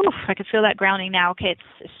 Oof, I can feel that grounding now. Okay,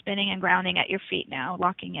 it's spinning and grounding at your feet now,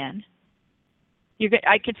 locking in.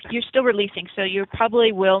 You're still releasing, so you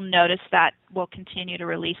probably will notice that will continue to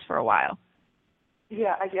release for a while.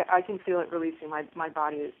 Yeah, I can feel it releasing. My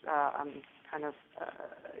body is I'm kind of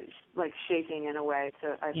like shaking in a way.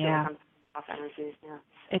 So I feel like I'm off energy. Yeah.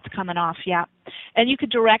 It's coming off, yeah. And you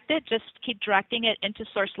could direct it, just keep directing it into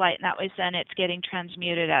source light, and that way then it's getting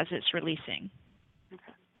transmuted as it's releasing.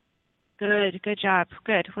 Okay. Good job.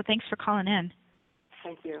 Good. Well, thanks for calling in.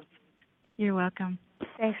 Thank you. You're welcome.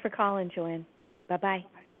 Thanks for calling, Joanne. Bye-bye.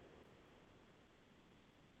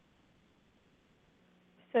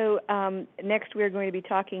 So next we're going to be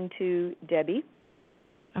talking to Debbie.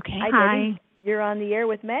 Okay. Hi. Debbie. You're on the air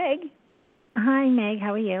with Meg. Hi, Meg.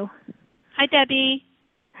 How are you? Hi, Debbie.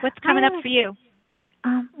 What's coming up for you?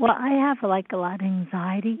 Well, I have like a lot of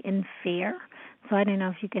anxiety and fear, so I don't know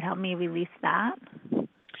if you could help me release that.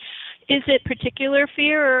 Is it particular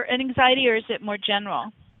fear or anxiety, or is it more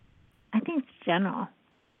general? I think it's general.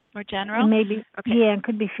 More general? And maybe, okay. Yeah, it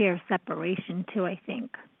could be fear of separation too, I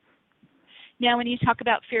think. Now, when you talk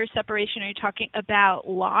about fear of separation, are you talking about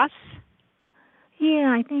loss?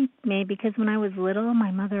 Yeah, I think maybe because when I was little,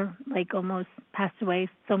 my mother like almost passed away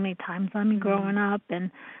so many times on me growing up,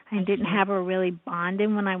 and I didn't have her really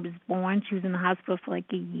bonding when I was born. She was in the hospital for like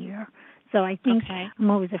a year. So I think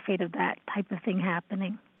I'm always afraid of that type of thing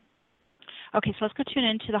happening. Okay, so let's go tune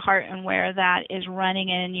into the heart and where that is running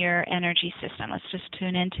in your energy system. Let's just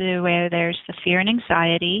tune into where there's the fear and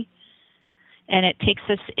anxiety. And it takes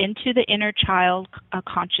us into the inner child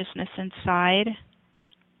consciousness inside.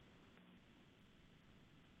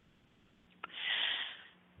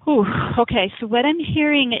 Ooh, okay, so what I'm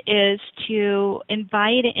hearing is to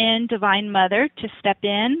invite in Divine Mother to step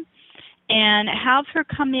in and have her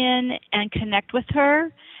come in and connect with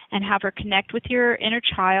her and have her connect with your inner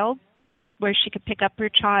child, where she could pick up her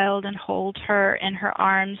child and hold her in her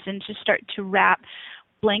arms and just start to wrap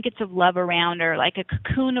blankets of love around her, like a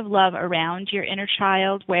cocoon of love around your inner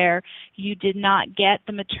child where you did not get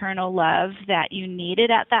the maternal love that you needed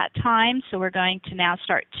at that time. So we're going to now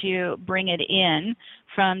start to bring it in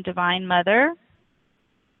from Divine Mother.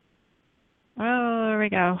 Oh, there we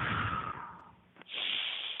go.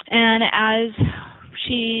 And as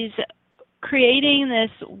she's creating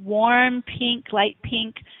this warm pink, light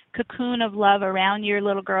pink cocoon of love around your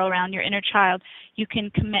little girl, around your inner child, you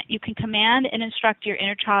can command and instruct your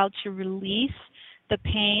inner child to release the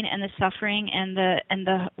pain and the suffering and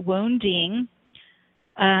the wounding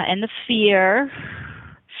and the fear.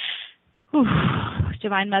 Whew.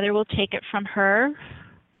 Divine Mother will take it from her.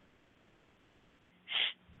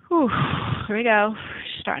 Whew. Here we go.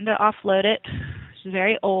 Starting to offload it. It's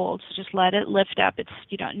very old, so just let it lift up.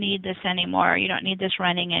 You don't need this anymore. You don't need this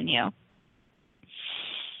running in you.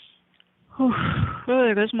 Whew. Oh,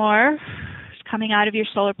 there goes more. It's coming out of your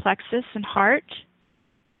solar plexus and heart.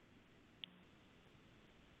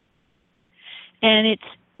 And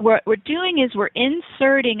what we're doing is we're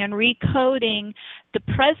inserting and recoding the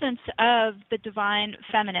presence of the divine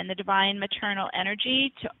feminine, the divine maternal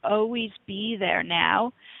energy to always be there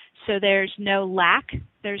now. So there's no lack,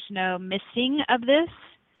 there's no missing of this,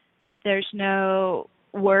 there's no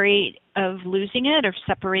worry of losing it or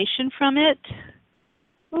separation from it.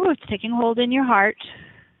 Ooh, it's taking hold in your heart.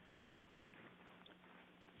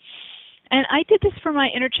 And I did this for my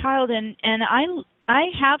inner child, and I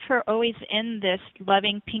have her always in this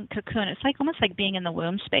loving pink cocoon. It's like almost like being in the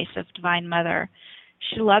womb space of Divine Mother.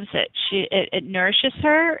 She loves it. It nourishes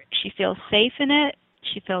her. She feels safe in it.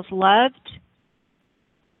 She feels loved.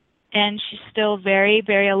 and she's still very,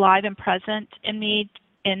 very alive and present in me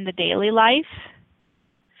in the daily life.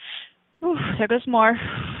 Ooh, there goes more.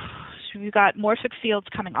 So you've got morphic fields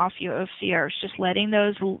coming off you of fears, just letting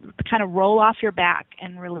those kind of roll off your back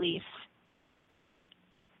and release.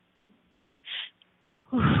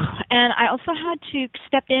 And I also had to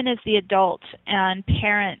step in as the adult and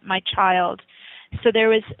parent my child. So there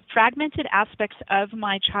was fragmented aspects of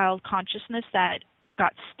my child consciousness that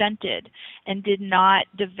got stunted and did not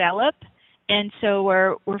develop. And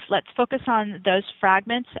so let's focus on those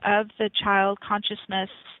fragments of the child consciousness.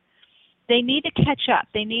 They need to catch up.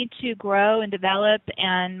 They need to grow and develop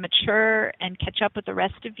and mature and catch up with the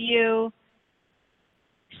rest of you.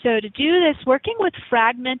 So to do this, working with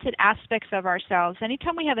fragmented aspects of ourselves,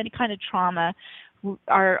 anytime we have any kind of trauma,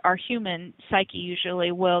 our human psyche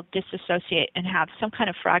usually will disassociate and have some kind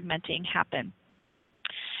of fragmenting happen.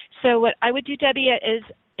 So what I would do, Debbie, is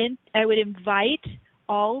I would invite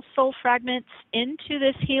all soul fragments into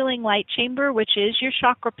this healing light chamber, which is your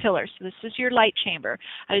chakra pillar. So this is your light chamber.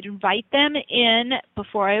 I would invite them in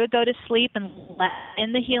before I would go to sleep and let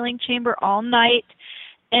in the healing chamber all night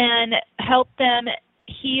and help them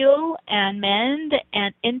heal and mend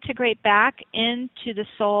and integrate back into the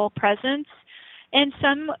soul presence. And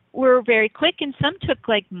some were very quick and some took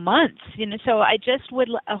like months, so I just would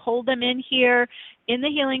hold them in here in the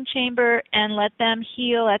healing chamber and let them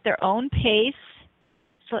heal at their own pace.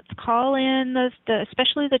 So let's call in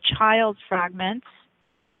especially the child fragments.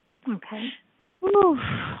 Okay. Ooh,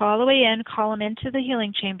 all the way in, call them into the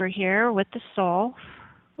healing chamber here with the soul.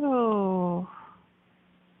 Oh.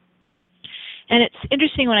 And it's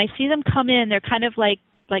interesting when I see them come in, they're kind of like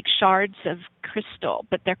shards of crystal,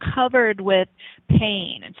 but they're covered with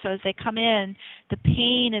pain. And so as they come in, the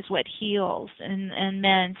pain is what heals and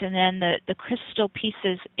mends, and then the crystal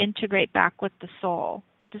pieces integrate back with the soul.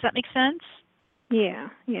 Does that make sense? Yeah,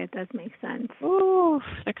 it does make sense. Ooh,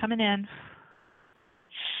 they're coming in.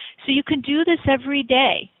 So you can do this every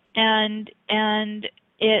day, and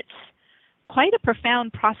it's quite a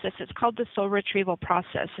profound process. It's called the soul retrieval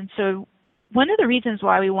process. And so one of the reasons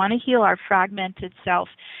why we want to heal our fragmented self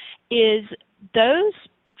is those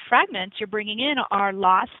fragments you're bringing in are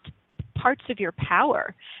lost parts of your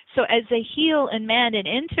power. So as they heal and mend and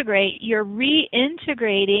integrate, you're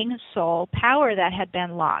reintegrating soul power that had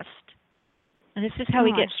been lost. And this is how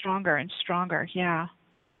we get stronger and stronger, yeah.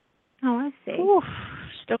 Oh, I see. Ooh,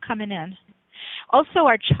 still coming in. Also,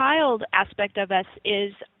 our child aspect of us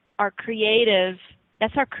is our creative.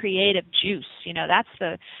 That's our creative juice. That's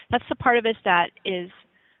the part of us that is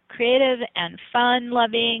creative and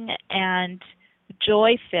fun-loving and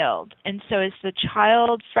joy-filled. And so as the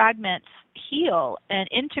child fragments heal and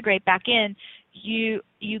integrate back in, you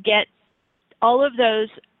get all of those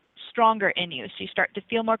stronger in you. So you start to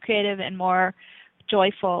feel more creative and more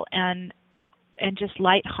joyful and just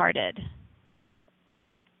lighthearted.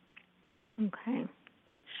 Okay.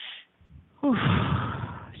 Whew.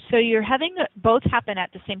 So you're having both happen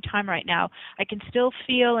at the same time right now. I can still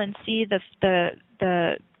feel and see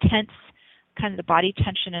the tense, kind of the body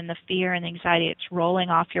tension and the fear and anxiety. It's rolling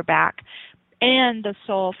off your back. And the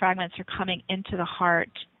soul fragments are coming into the heart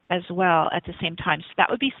as well at the same time. So that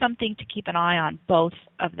would be something to keep an eye on, both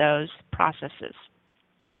of those processes.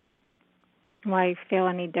 Will I feel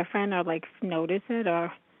any different or notice it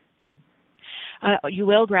or? You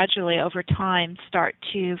will gradually over time start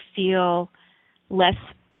to feel less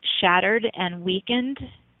shattered and weakened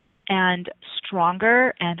and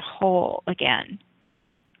stronger and whole again.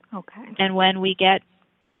 Okay. And when we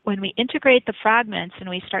integrate the fragments and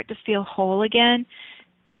we start to feel whole again,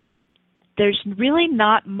 there's really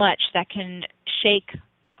not much that can shake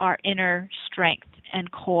our inner strength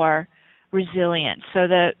and core resilience, so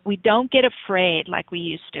that we don't get afraid like we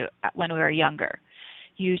used to when we were younger.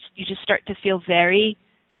 You just start to feel very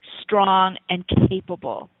strong and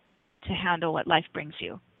capable to handle what life brings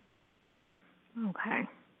you. Okay.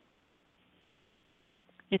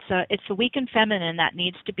 It's the weak and feminine that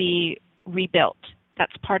needs to be rebuilt.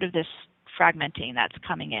 That's part of this fragmenting that's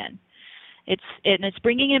coming in. It's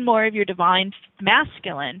bringing in more of your divine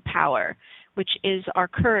masculine power, which is our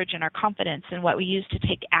courage and our confidence and what we use to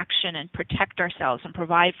take action and protect ourselves and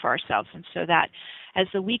provide for ourselves. And so that as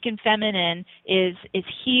the weak and feminine is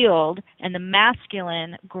healed and the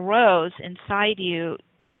masculine grows inside you,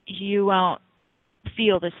 you won't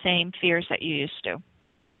feel the same fears that you used to.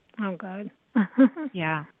 Oh, good.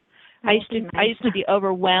 Yeah. I used to be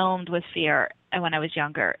overwhelmed with fear when I was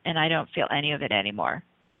younger, and I don't feel any of it anymore.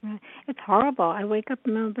 It's horrible. I wake up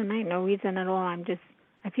in the middle of the night, no reason at all.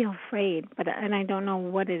 I feel afraid, and I don't know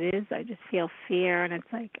what it is. I just feel fear, and it's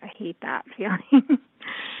like I hate that feeling.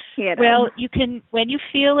 Well, you can, when you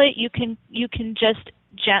feel it, you can just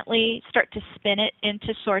gently start to spin it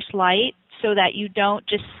into source light so that you don't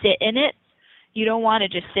just sit in it. You don't want to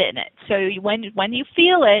just sit in it. So when you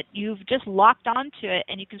feel it, you've just locked onto it,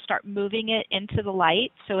 and you can start moving it into the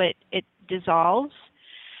light so it dissolves.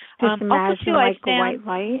 Just imagine also too, like I found, a white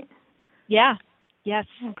light? Yeah. Yes.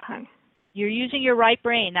 Okay. You're using your right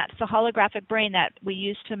brain. That's the holographic brain that we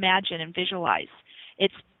use to imagine and visualize.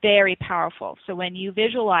 It's very powerful. So when you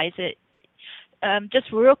visualize it,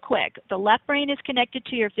 just real quick, the left brain is connected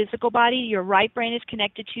to your physical body. Your right brain is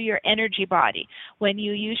connected to your energy body. When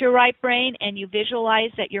you use your right brain and you visualize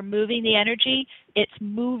that you're moving the energy, it's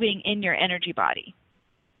moving in your energy body.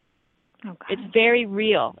 Okay. It's very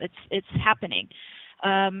real. It's happening.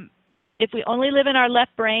 If we only live in our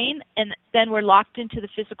left brain, and then we're locked into the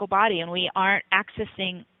physical body, and we aren't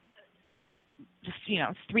accessing,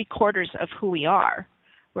 3/4 of who we are.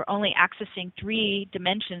 We're only accessing 3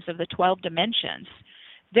 dimensions of the 12 dimensions.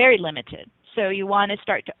 Very limited. So you want to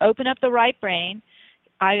start to open up the right brain.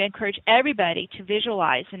 I encourage everybody to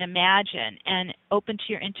visualize and imagine and open to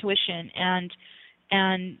your intuition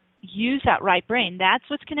and use that right brain. That's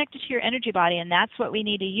what's connected to your energy body, and that's what we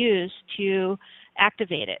need to use to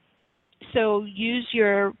activate it. So use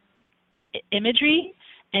your imagery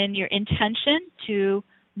and your intention to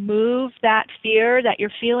move that fear that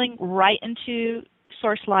you're feeling right into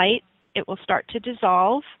source light. It will start to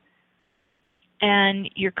dissolve,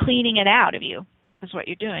 and you're cleaning it out of you. Is what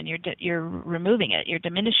you're doing. You're removing it. You're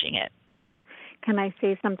diminishing it. Can I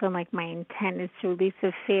say something like my intent is to release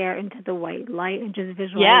the fear into the white light and just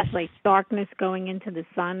visualize like darkness going into the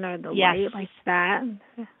sun or the light like that?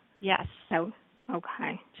 Yes. So,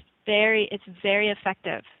 okay. It's very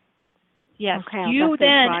effective. Yes. Okay, you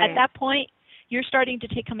then, at that point, you're starting to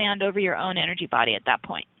take command over your own energy body at that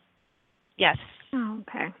point. Yes. Oh,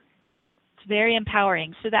 okay. It's very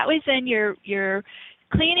empowering. So that way then you're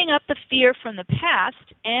cleaning up the fear from the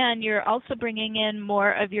past, and you're also bringing in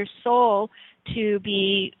more of your soul to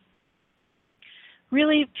be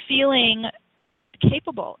really feeling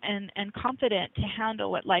capable and confident to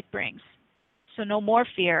handle what life brings. So no more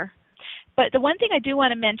fear. But the one thing I do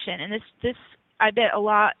want to mention, and this I bet a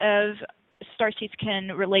lot of starseeds can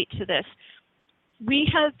relate to this, we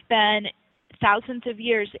have been thousands of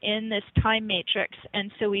years in this time matrix,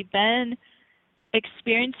 and so we've been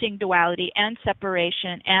experiencing duality and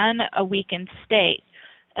separation and a weakened state,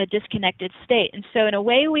 a disconnected state. And so in a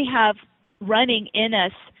way we have running in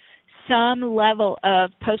us some level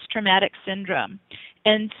of post-traumatic syndrome.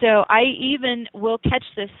 And so I even will catch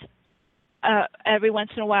this every once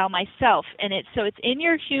in a while myself, and it's in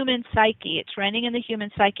your human psyche. It's running in the human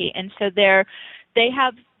psyche, and so they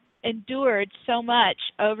have endured so much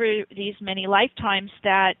over these many lifetimes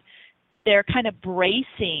that they're kind of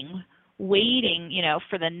bracing, waiting,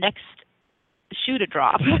 for the next shoe to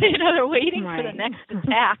drop. They're waiting for the next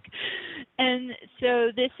attack, and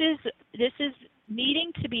so this is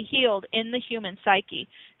needing to be healed in the human psyche.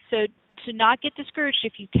 So to not get discouraged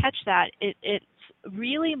if you catch that, it's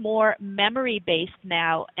really more memory-based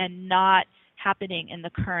now and not happening in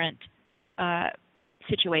the current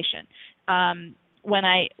situation. When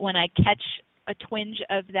I catch a twinge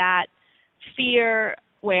of that fear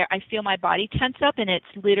where I feel my body tense up and it's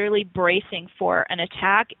literally bracing for an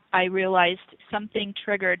attack, I realized something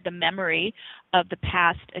triggered the memory of the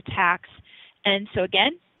past attacks. And so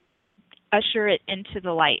again, usher it into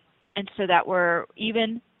the light, and so that we're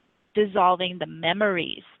even dissolving the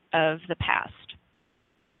memories of the past.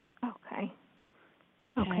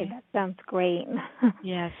 Okay, that sounds great.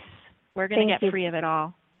 Yes, we're going to get free of it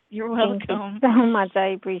all. You're welcome. Thank you so much. I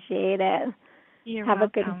appreciate it. You're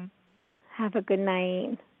welcome. Have a good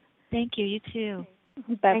night. Thank you. You too.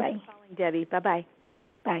 Bye-bye. Thanks for calling, Debbie. Bye-bye.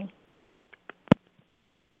 Bye.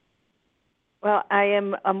 Well,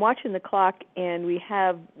 I'm watching the clock, and we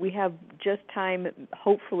have just time,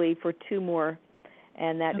 hopefully, for 2 more,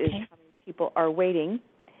 and that is how many people are waiting.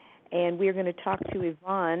 And we're going to talk to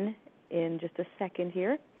Yvonne in just a second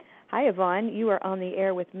here. Hi, Yvonne. You are on the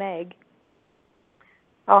air with Meg.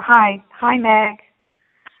 Oh, hi. Hi, Meg.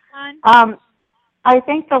 Hi. I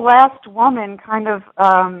think the last woman kind of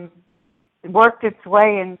worked its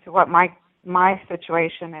way into what my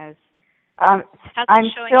situation is. I'm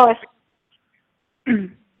still.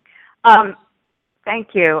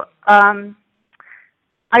 Thank you.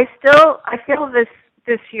 I feel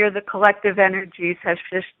this year the collective energies have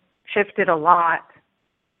shifted a lot,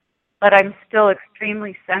 but I'm still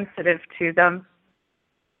extremely sensitive to them.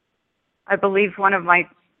 I believe one of my,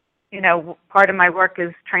 part of my work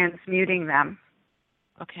is transmuting them.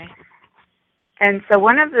 Okay. And so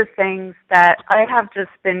one of the things that I have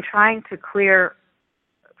just been trying to clear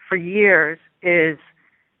for years is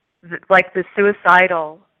like the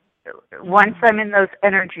suicidal. Once I'm in those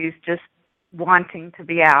energies, just wanting to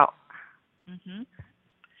be out. Mhm.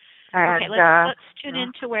 And, Okay, let's tune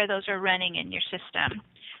into where those are running in your system.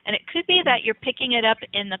 And it could be that you're picking it up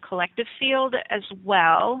in the collective field as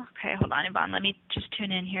well. Okay, hold on, Yvonne. Let me just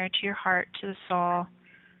tune in here to your heart, to the soul.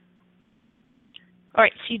 All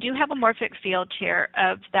right, so you do have a morphic field here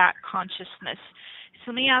of that consciousness.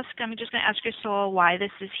 So I'm just going to ask your soul why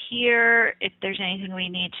this is here, if there's anything we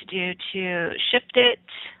need to do to shift it.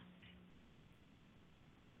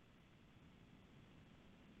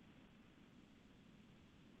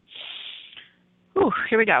 Ooh,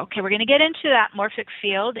 here we go. Okay, we're going to get into that morphic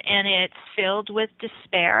field, and it's filled with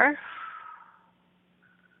despair.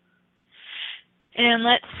 And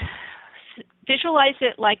let's visualize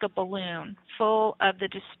it like a balloon full of the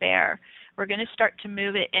despair. We're going to start to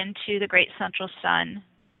move it into the great central sun.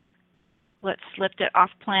 Let's lift it off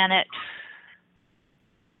planet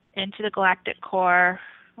into the galactic core.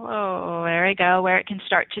 Oh, there we go, where it can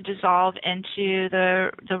start to dissolve into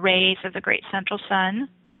the rays of the great central sun.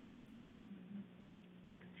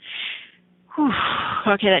 Whew.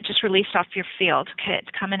 Okay, that just released off your field. Okay, it's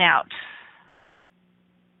coming out.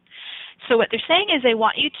 So what they're saying is they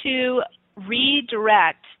want you to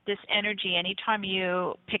redirect this energy anytime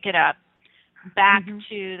you pick it up back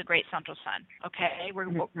to the great central sun. Okay,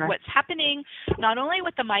 what's happening not only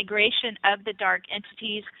with the migration of the dark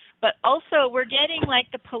entities, but also we're getting like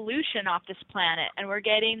the pollution off this planet, and we're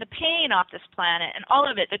getting the pain off this planet, and all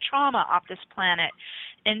of it, the trauma off this planet.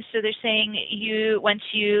 And so they're saying once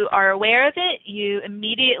you are aware of it, you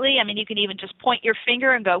immediately, you can even just point your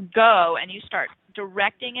finger and go, and you start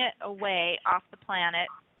directing it away off the planet.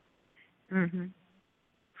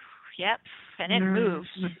 Yep, and it moves.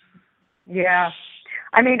 Yeah.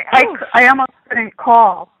 I almost couldn't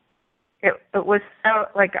call. It was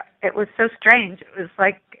so strange. It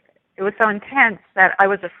was so intense that I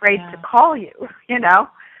was afraid to call you,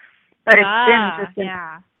 But it's been just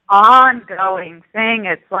an ongoing thing.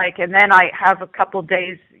 It's like, and then I have a couple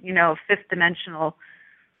days, fifth dimensional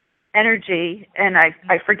energy, and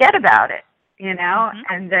I forget about it,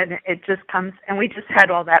 and then it just comes, and we just had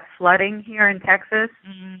all that flooding here in Texas.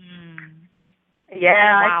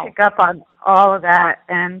 Yeah, wow. I pick up on all of that,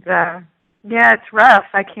 and it's rough.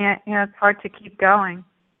 I can't, it's hard to keep going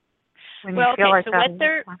when you feel like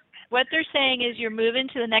that. What they're saying is you're moving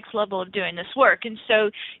to the next level of doing this work, and so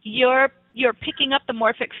you're picking up the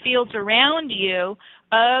morphic fields around you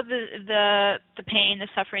of the pain, the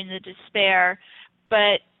suffering, the despair,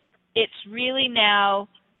 but it's really now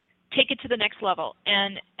take it to the next level,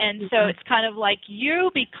 and so it's kind of like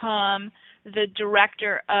you become the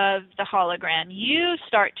director of the hologram. You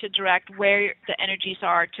start to direct where the energies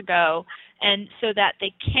are to go, and so that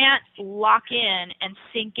they can't lock in and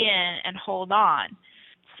sink in and hold on.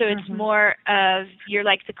 So it's more of, you're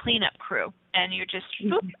like the cleanup crew, and you're just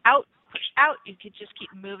out, push out. You could just keep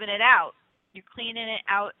moving it out. You're cleaning it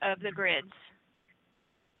out of the grids.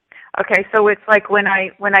 Okay, so it's like when I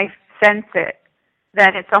sense it,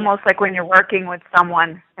 then it's almost like when you're working with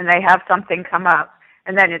someone and they have something come up,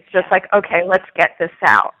 and then it's just like, okay, let's get this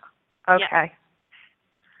out. Okay.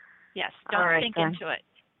 Yes, don't sink into it.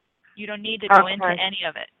 You don't need to go into any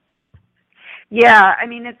of it. Yeah,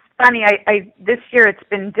 it's funny. I this year it's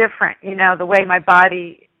been different, the way my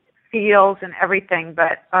body feels and everything.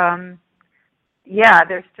 But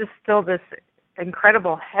there's just still this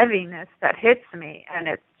incredible heaviness that hits me, and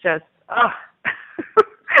it's just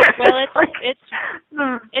Well,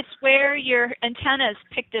 it's where your antennas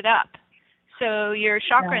picked it up. So your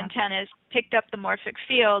chakra antennas picked up the morphic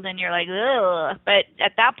field, and you're like, ugh. But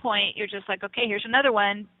at that point, you're just like, okay, here's another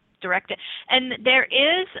one, direct it. And there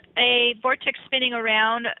is a vortex spinning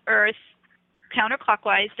around Earth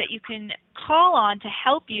counterclockwise that you can call on to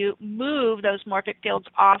help you move those morphic fields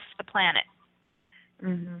off the planet.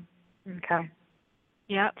 Okay.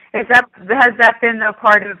 Yep. Has that been a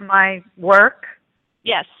part of my work?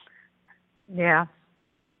 Yes. Yeah.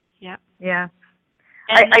 Yep. Yeah.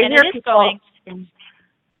 And it is going.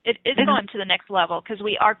 It is going to the next level, because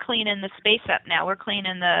we are cleaning the space up now. We're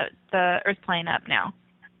cleaning the Earth plane up now.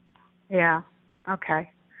 Yeah.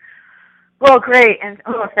 Okay. Well, great, and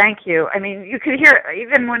thank you. You could hear,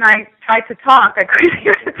 even when I tried to talk, I couldn't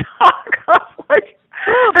hear to talk.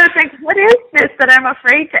 I was thinking, what is this that I'm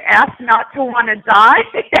afraid to ask not to want to die?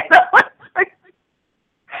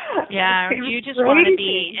 Yeah, you just want to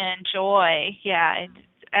be in joy. Yeah,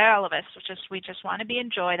 all of us, we just want to be in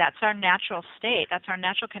joy. That's our natural state. That's our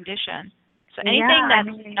natural condition. So anything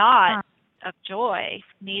that's not of joy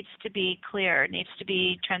needs to be cleared, needs to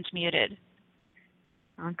be transmuted.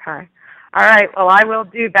 Okay. All right. Well, I will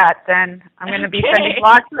do that then. I'm going to be sending Okay.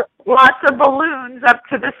 lots of balloons up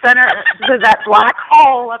to the center to that black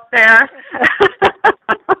hole up there.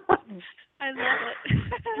 I love it.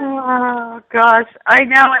 Oh gosh, I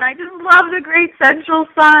know, and I just love the great central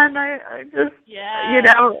sun. I just, Yeah.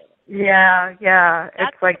 yeah.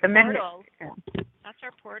 That's It's like the portal. minute. That's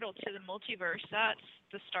our portal to the multiverse. That's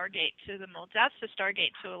the Stargate to the That's the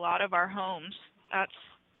Stargate to a lot of our homes. That's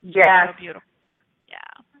so beautiful.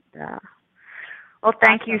 Yeah. Well,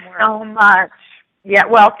 thank you Awesome so much. Yeah,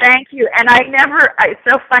 well, thank you. And it's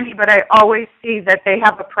so funny, but I always see that they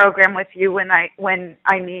have a program with you when I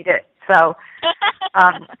need it. So,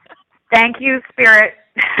 thank you, Spirit.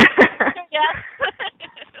 Yes.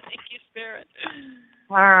 Thank you, Spirit.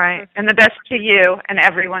 All right. And the best to you and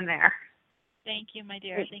everyone there. Thank you, my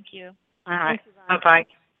dear. Thank you. All right. Bye-bye.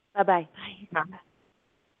 Bye-bye. Bye.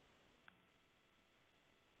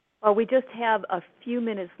 Well, we just have a few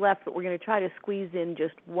minutes left, but we're going to try to squeeze in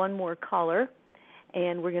just one more caller,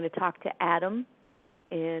 and we're going to talk to Adam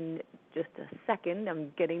in just a second.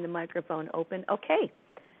 I'm getting the microphone open. Okay.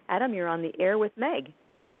 Adam, you're on the air with Meg.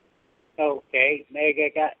 Okay, Meg, I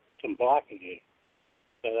got some blockages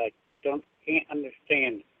that I can't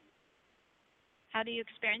understand. How do you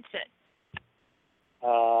experience it?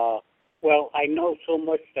 Well, I know so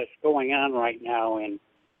much that's going on right now, and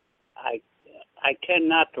I tend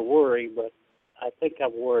not to worry, but I think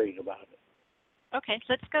I'm worried about it. Okay, so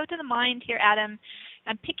let's go to the mind here, Adam.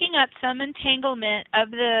 I'm picking up some entanglement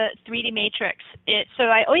of the 3D matrix. So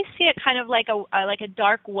I always see it kind of like a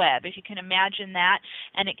dark web, if you can imagine that,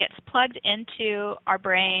 and it gets plugged into our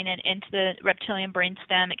brain and into the reptilian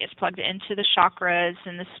brainstem. It gets plugged into the chakras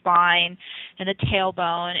and the spine and the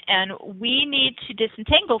tailbone, and we need to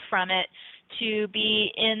disentangle from it to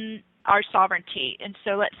be in our sovereignty. And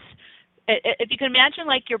so if you can imagine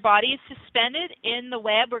like your body is suspended in the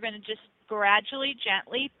web, we're going to just gradually,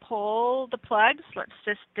 gently pull the plugs. Let's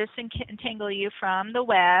just disentangle you from the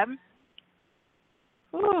web.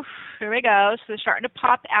 Ooh, here we go. So they're starting to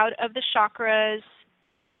pop out of the chakras,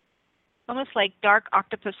 almost like dark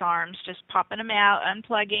octopus arms, just popping them out,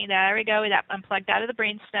 unplugging. There we go. That unplugged out of the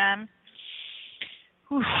brainstem.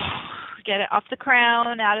 Get it off the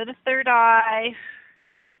crown, out of the third eye.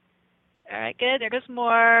 All right, good. There goes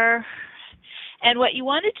more. And what you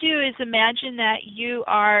want to do is imagine that you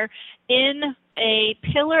are in a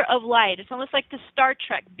pillar of light. It's almost like the Star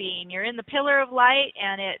Trek beam. You're in the pillar of light,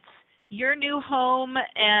 and it's your new home,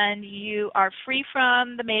 and you are free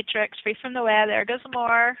from the matrix, free from the web. There goes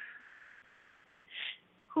more.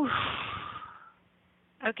 Whew.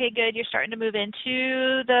 Okay, good. You're starting to move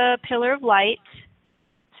into the pillar of light.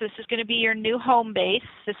 So this is going to be your new home base.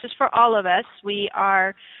 This is for all of us. We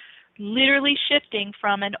are literally shifting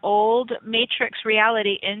from an old matrix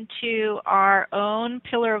reality into our own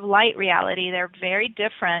pillar of light reality. They're very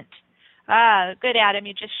different. Good, Adam.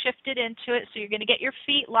 You just shifted into it. So you're going to get your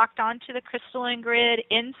feet locked onto the crystalline grid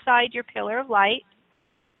inside your pillar of light.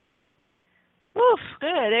 Oof, good.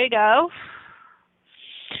 There you go.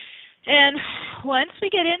 And once we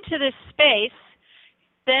get into this space,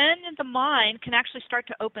 then the mind can actually start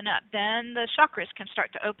to open up. Then the chakras can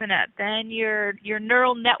start to open up. Then your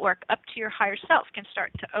neural network up to your higher self can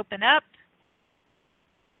start to open up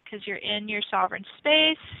because you're in your sovereign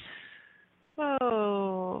space.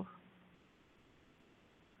 Whoa.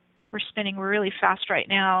 We're spinning really fast right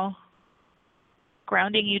now,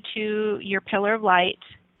 grounding you to your pillar of light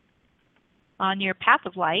on your path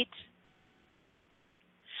of light.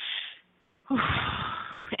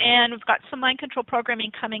 And we've got some mind control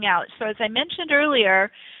programming coming out. So as I mentioned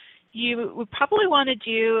earlier, you would probably want to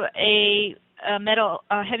do a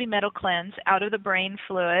heavy metal cleanse out of the brain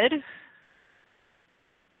fluid.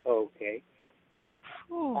 Okay.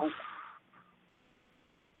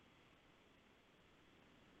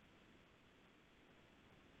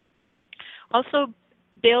 Also,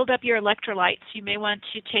 build up your electrolytes. You may want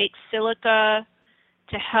to take silica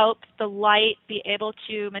to help the light be able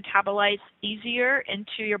to metabolize easier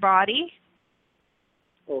into your body.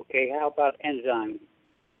 Okay, how about enzymes?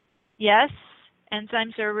 Yes,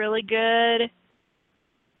 enzymes are really good.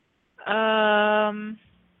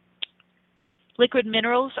 Liquid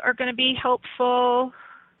minerals are going to be helpful.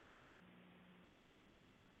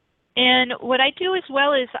 And what I do as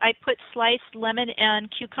well is I put sliced lemon and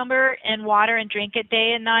cucumber in water and drink it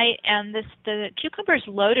day and night. And the cucumber is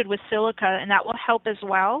loaded with silica, and that will help as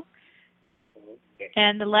well. Okay.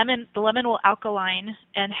 And the lemon will alkaline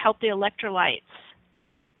and help the electrolytes.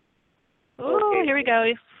 Ooh, okay. Here we go.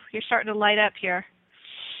 You're starting to light up here.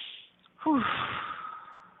 Whew.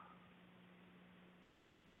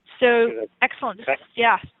 So excellent.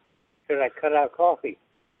 Yeah. Should I cut out coffee?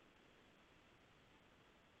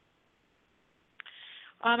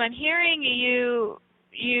 I'm hearing you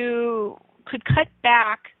could cut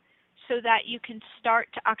back so that you can start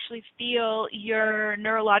to actually feel your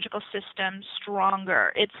neurological system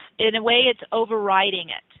stronger. It's in a way it's overriding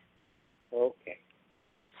it. Okay.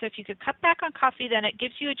 So if you could cut back on coffee, then it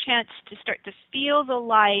gives you a chance to start to feel the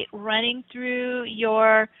light running through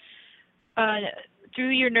your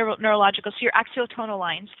neurological, so your axiotonal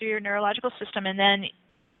lines, through your neurological system, and then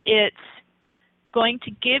it's going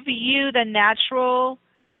to give you the natural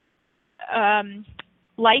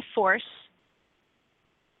life force,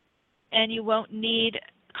 and you won't need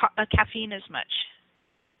caffeine as much.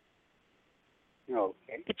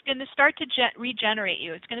 Okay. It's going to start to regenerate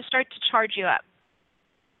you. It's going to start to charge you up.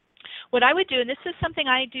 What I would do, and this is something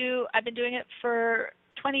I do, I've been doing it for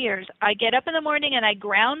 20 years. I get up in the morning and I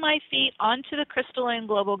ground my feet onto the crystalline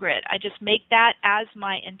global grid. I just make that as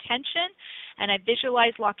my intention, and I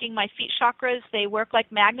visualize locking my feet chakras. They work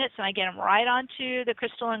like magnets, and I get them right onto the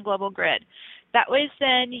crystalline global grid. That way,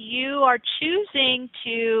 then you are choosing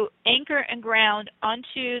to anchor and ground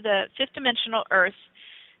onto the fifth dimensional earth,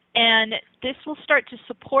 and this will start to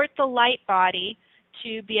support the light body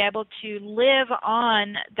to be able to live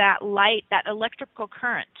on that light, that electrical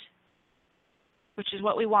current, which is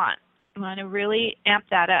what we want. We want to really amp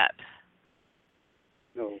that up.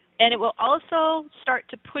 No. And it will also start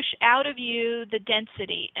to push out of you the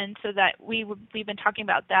density, and so that we've been talking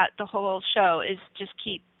about that the whole show, is just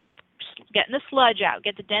keep getting the sludge out,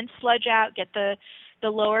 get the dense sludge out, get the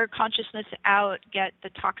lower consciousness out, get the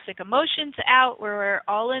toxic emotions out. We're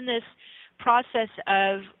all in this process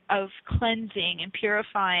of cleansing and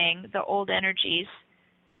purifying the old energies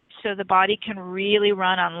so the body can really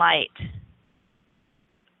run on light.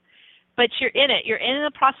 But you're in it. You're in the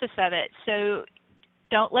process of it. So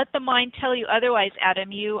don't let the mind tell you otherwise,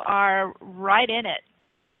 Adam. You are right in it.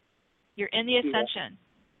 You're in the ascension.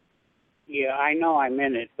 Yeah, I know I'm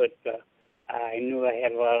in it, but I knew I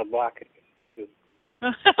had a lot of blockages too.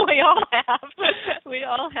 We all have. We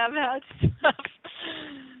all have had stuff.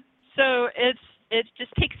 So it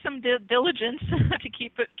just takes some diligence to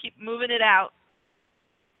keep moving it out.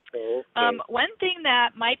 Okay. One thing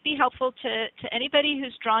that might be helpful to anybody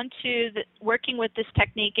who's drawn to working with this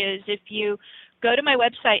technique is if you go to my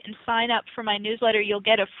website and sign up for my newsletter, you'll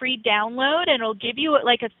get a free download, and it'll give you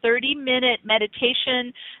like a 30-minute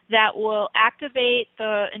meditation that will activate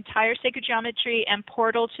the entire sacred geometry and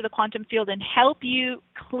portal to the quantum field and help you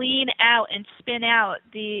clean out and spin out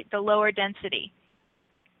the lower density.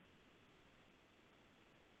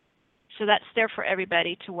 So that's there for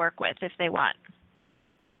everybody to work with if they want.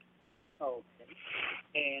 Okay.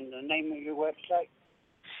 And the name of your website?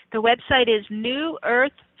 The website is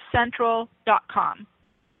newearthcentral.com.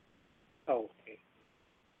 Okay.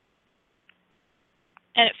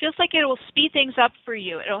 And it feels like it will speed things up for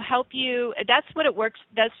you. It'll help you. That's what it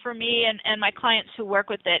does for me and my clients who work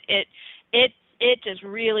with it. It just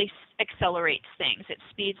really accelerates things. It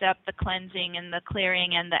speeds up the cleansing and the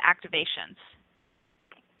clearing and the activations.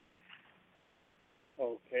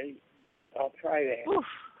 Okay. I'll try that. Oof.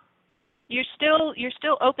 You're still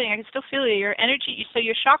opening. I can still feel your energy. So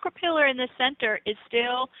your chakra pillar in the center is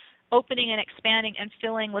still opening and expanding and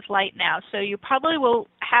filling with light now. So you probably will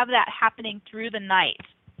have that happening through the night.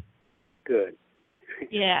 Good.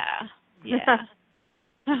 Yeah.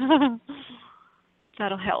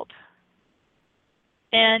 That'll help.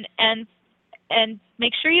 And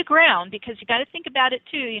make sure you ground, because you got to think about it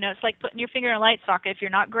too. You know, it's like putting your finger in a light socket. If you're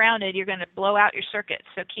not grounded, you're going to blow out your circuit.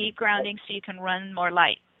 So keep grounding so you can run more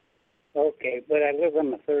light. Okay, but I live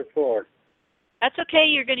on the third floor. That's okay.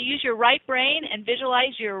 You're going to use your right brain and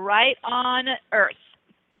visualize you're right on Earth.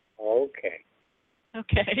 Okay.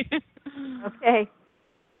 Okay. Okay.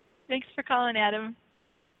 Thanks for calling, Adam.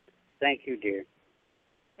 Thank you, dear.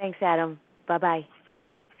 Thanks, Adam. Bye-bye.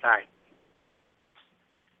 Bye.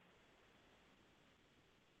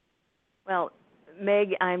 Well,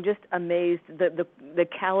 Meg, I'm just amazed. The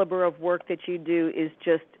caliber of work that you do is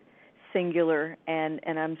just singular, and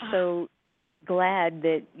I'm so glad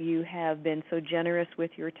that you have been so generous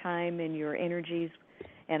with your time and your energies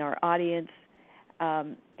and our audience.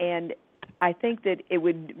 And I think that it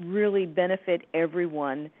would really benefit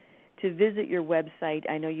everyone to visit your website.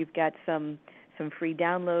 I know you've got some free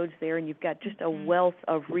downloads there, and you've got just a wealth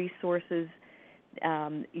of resources.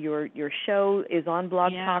 Your show is on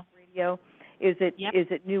Blog Talk Radio. Is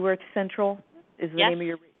it New Earth Central? Is the name of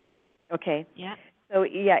your? Okay. Yeah. So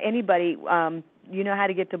yeah, anybody, you know how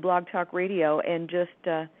to get to Blog Talk Radio, and just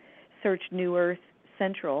search New Earth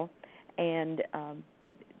Central, and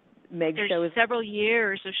Meg there's shows. several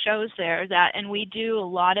years of shows there and we do a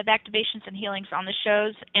lot of activations and healings on the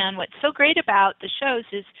shows. And what's so great about the shows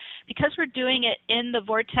is because we're doing it in the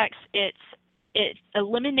vortex, it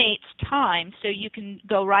eliminates time, so you can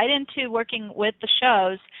go right into working with the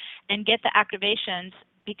shows and get the activations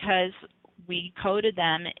because we coded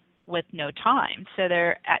them with no time, so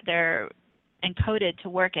they're encoded to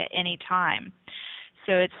work at any time.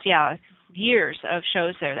 So it's years of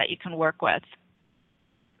shows there that you can work with.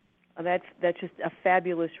 That's just a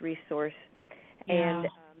fabulous resource. Yeah. And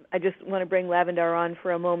I just want to bring Lavendar on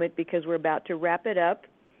for a moment because we're about to wrap it up.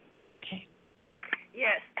 Okay.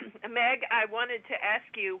 Yes, Meg, I wanted to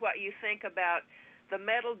ask you what you think about the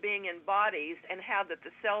metal being in bodies and how that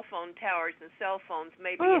the cell phone towers and cell phones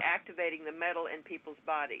may be activating the metal in people's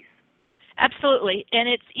bodies. Absolutely. And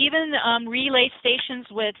it's even relay stations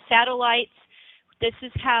with satellites. This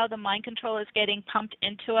is how the mind control is getting pumped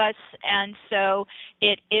into us. And so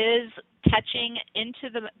it is touching into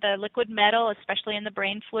the liquid metal, especially in the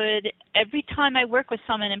brain fluid. Every time I work with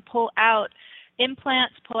someone and pull out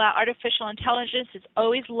implants, pull out artificial intelligence, it's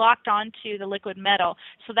always locked onto the liquid metal.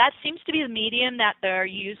 So that seems to be the medium that they're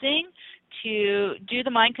using to do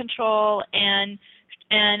the mind control. And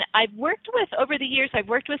I've worked with, over the years, I've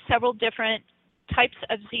worked with several different types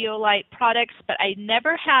of zeolite products, but I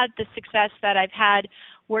never had the success that I've had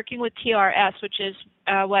working with TRS, which is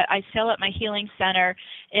what I sell at my healing center.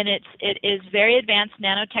 And it is very advanced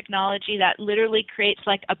nanotechnology that literally creates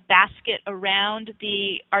like a basket around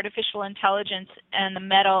the artificial intelligence and the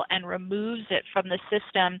metal and removes it from the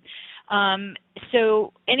system.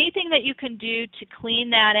 So anything that you can do to clean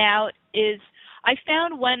that out is, I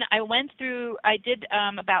found when I went through, I did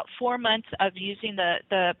about 4 months of using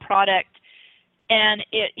the product, and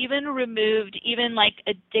it even removed even like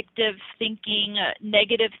addictive thinking,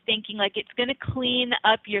 negative thinking. Like it's going to clean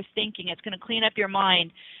up your thinking. It's going to clean up your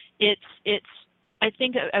mind. It's I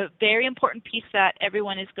think a very important piece that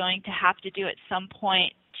everyone is going to have to do at some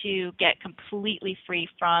point to get completely free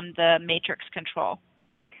from the matrix control.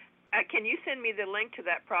 Can you send me the link to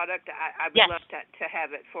that product? I would Yes. love to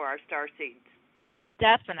have it for our star seeds.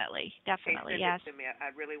 Definitely, Okay, send yes. it to me. I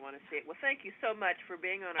really want to see it. Well, thank you so much for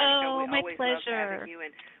being on our Oh, show. We my always pleasure. love having you. And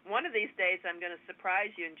one of these days, I'm going to surprise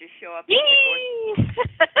you and just show up. Yay!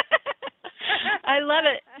 I love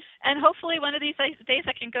it. And hopefully one of these days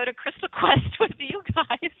I can go to Crystal Quest with you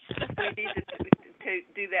guys. We need to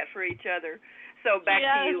do that for each other. So back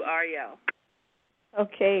to you, Ariel.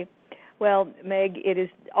 Okay. Well, Meg, it is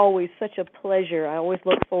always such a pleasure. I always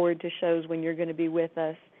look forward to shows when you're going to be with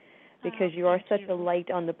us, because you are such a light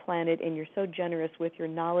on the planet, and you're so generous with your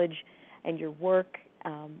knowledge and your work.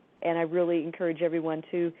 And I really encourage everyone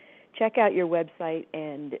to check out your website.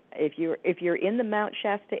 And if you're in the Mount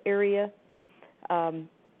Shasta area, go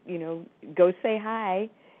say hi.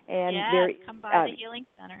 And come by the Healing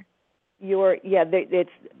Center.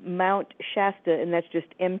 It's Mount Shasta, and that's just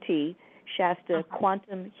MT. Shasta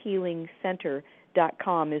Quantum Healing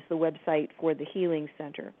Center.com is the website for the Healing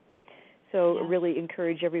Center. So really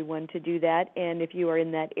encourage everyone to do that. And if you are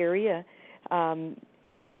in that area, go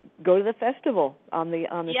to the festival on the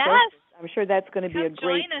solstice. I'm sure that's going to be a great.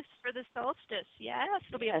 Join us for the solstice. Yes,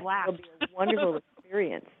 it'll be a blast. It'll be a wonderful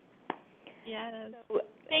experience. Yes. So,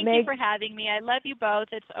 Thank Meg, you for having me. I love you both.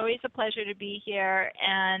 It's always a pleasure to be here,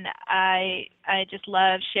 and I just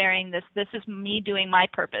love sharing this. This is me doing my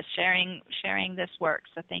purpose, sharing this work.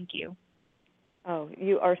 So thank you. Oh,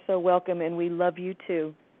 you are so welcome, and we love you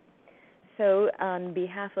too. So on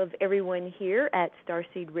behalf of everyone here at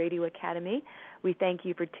Starseed Radio Academy, we thank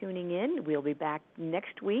you for tuning in. We'll be back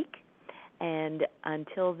next week. And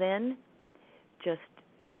until then, just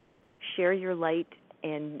share your light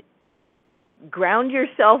and ground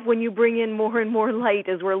yourself when you bring in more and more light,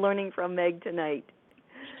 as we're learning from Meg tonight.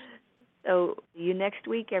 So see you next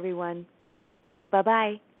week, everyone.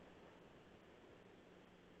 Bye-bye.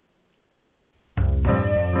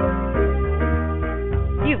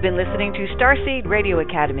 You've been listening to Starseed Radio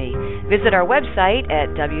Academy. Visit our website at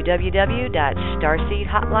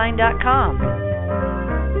www.starseedhotline.com.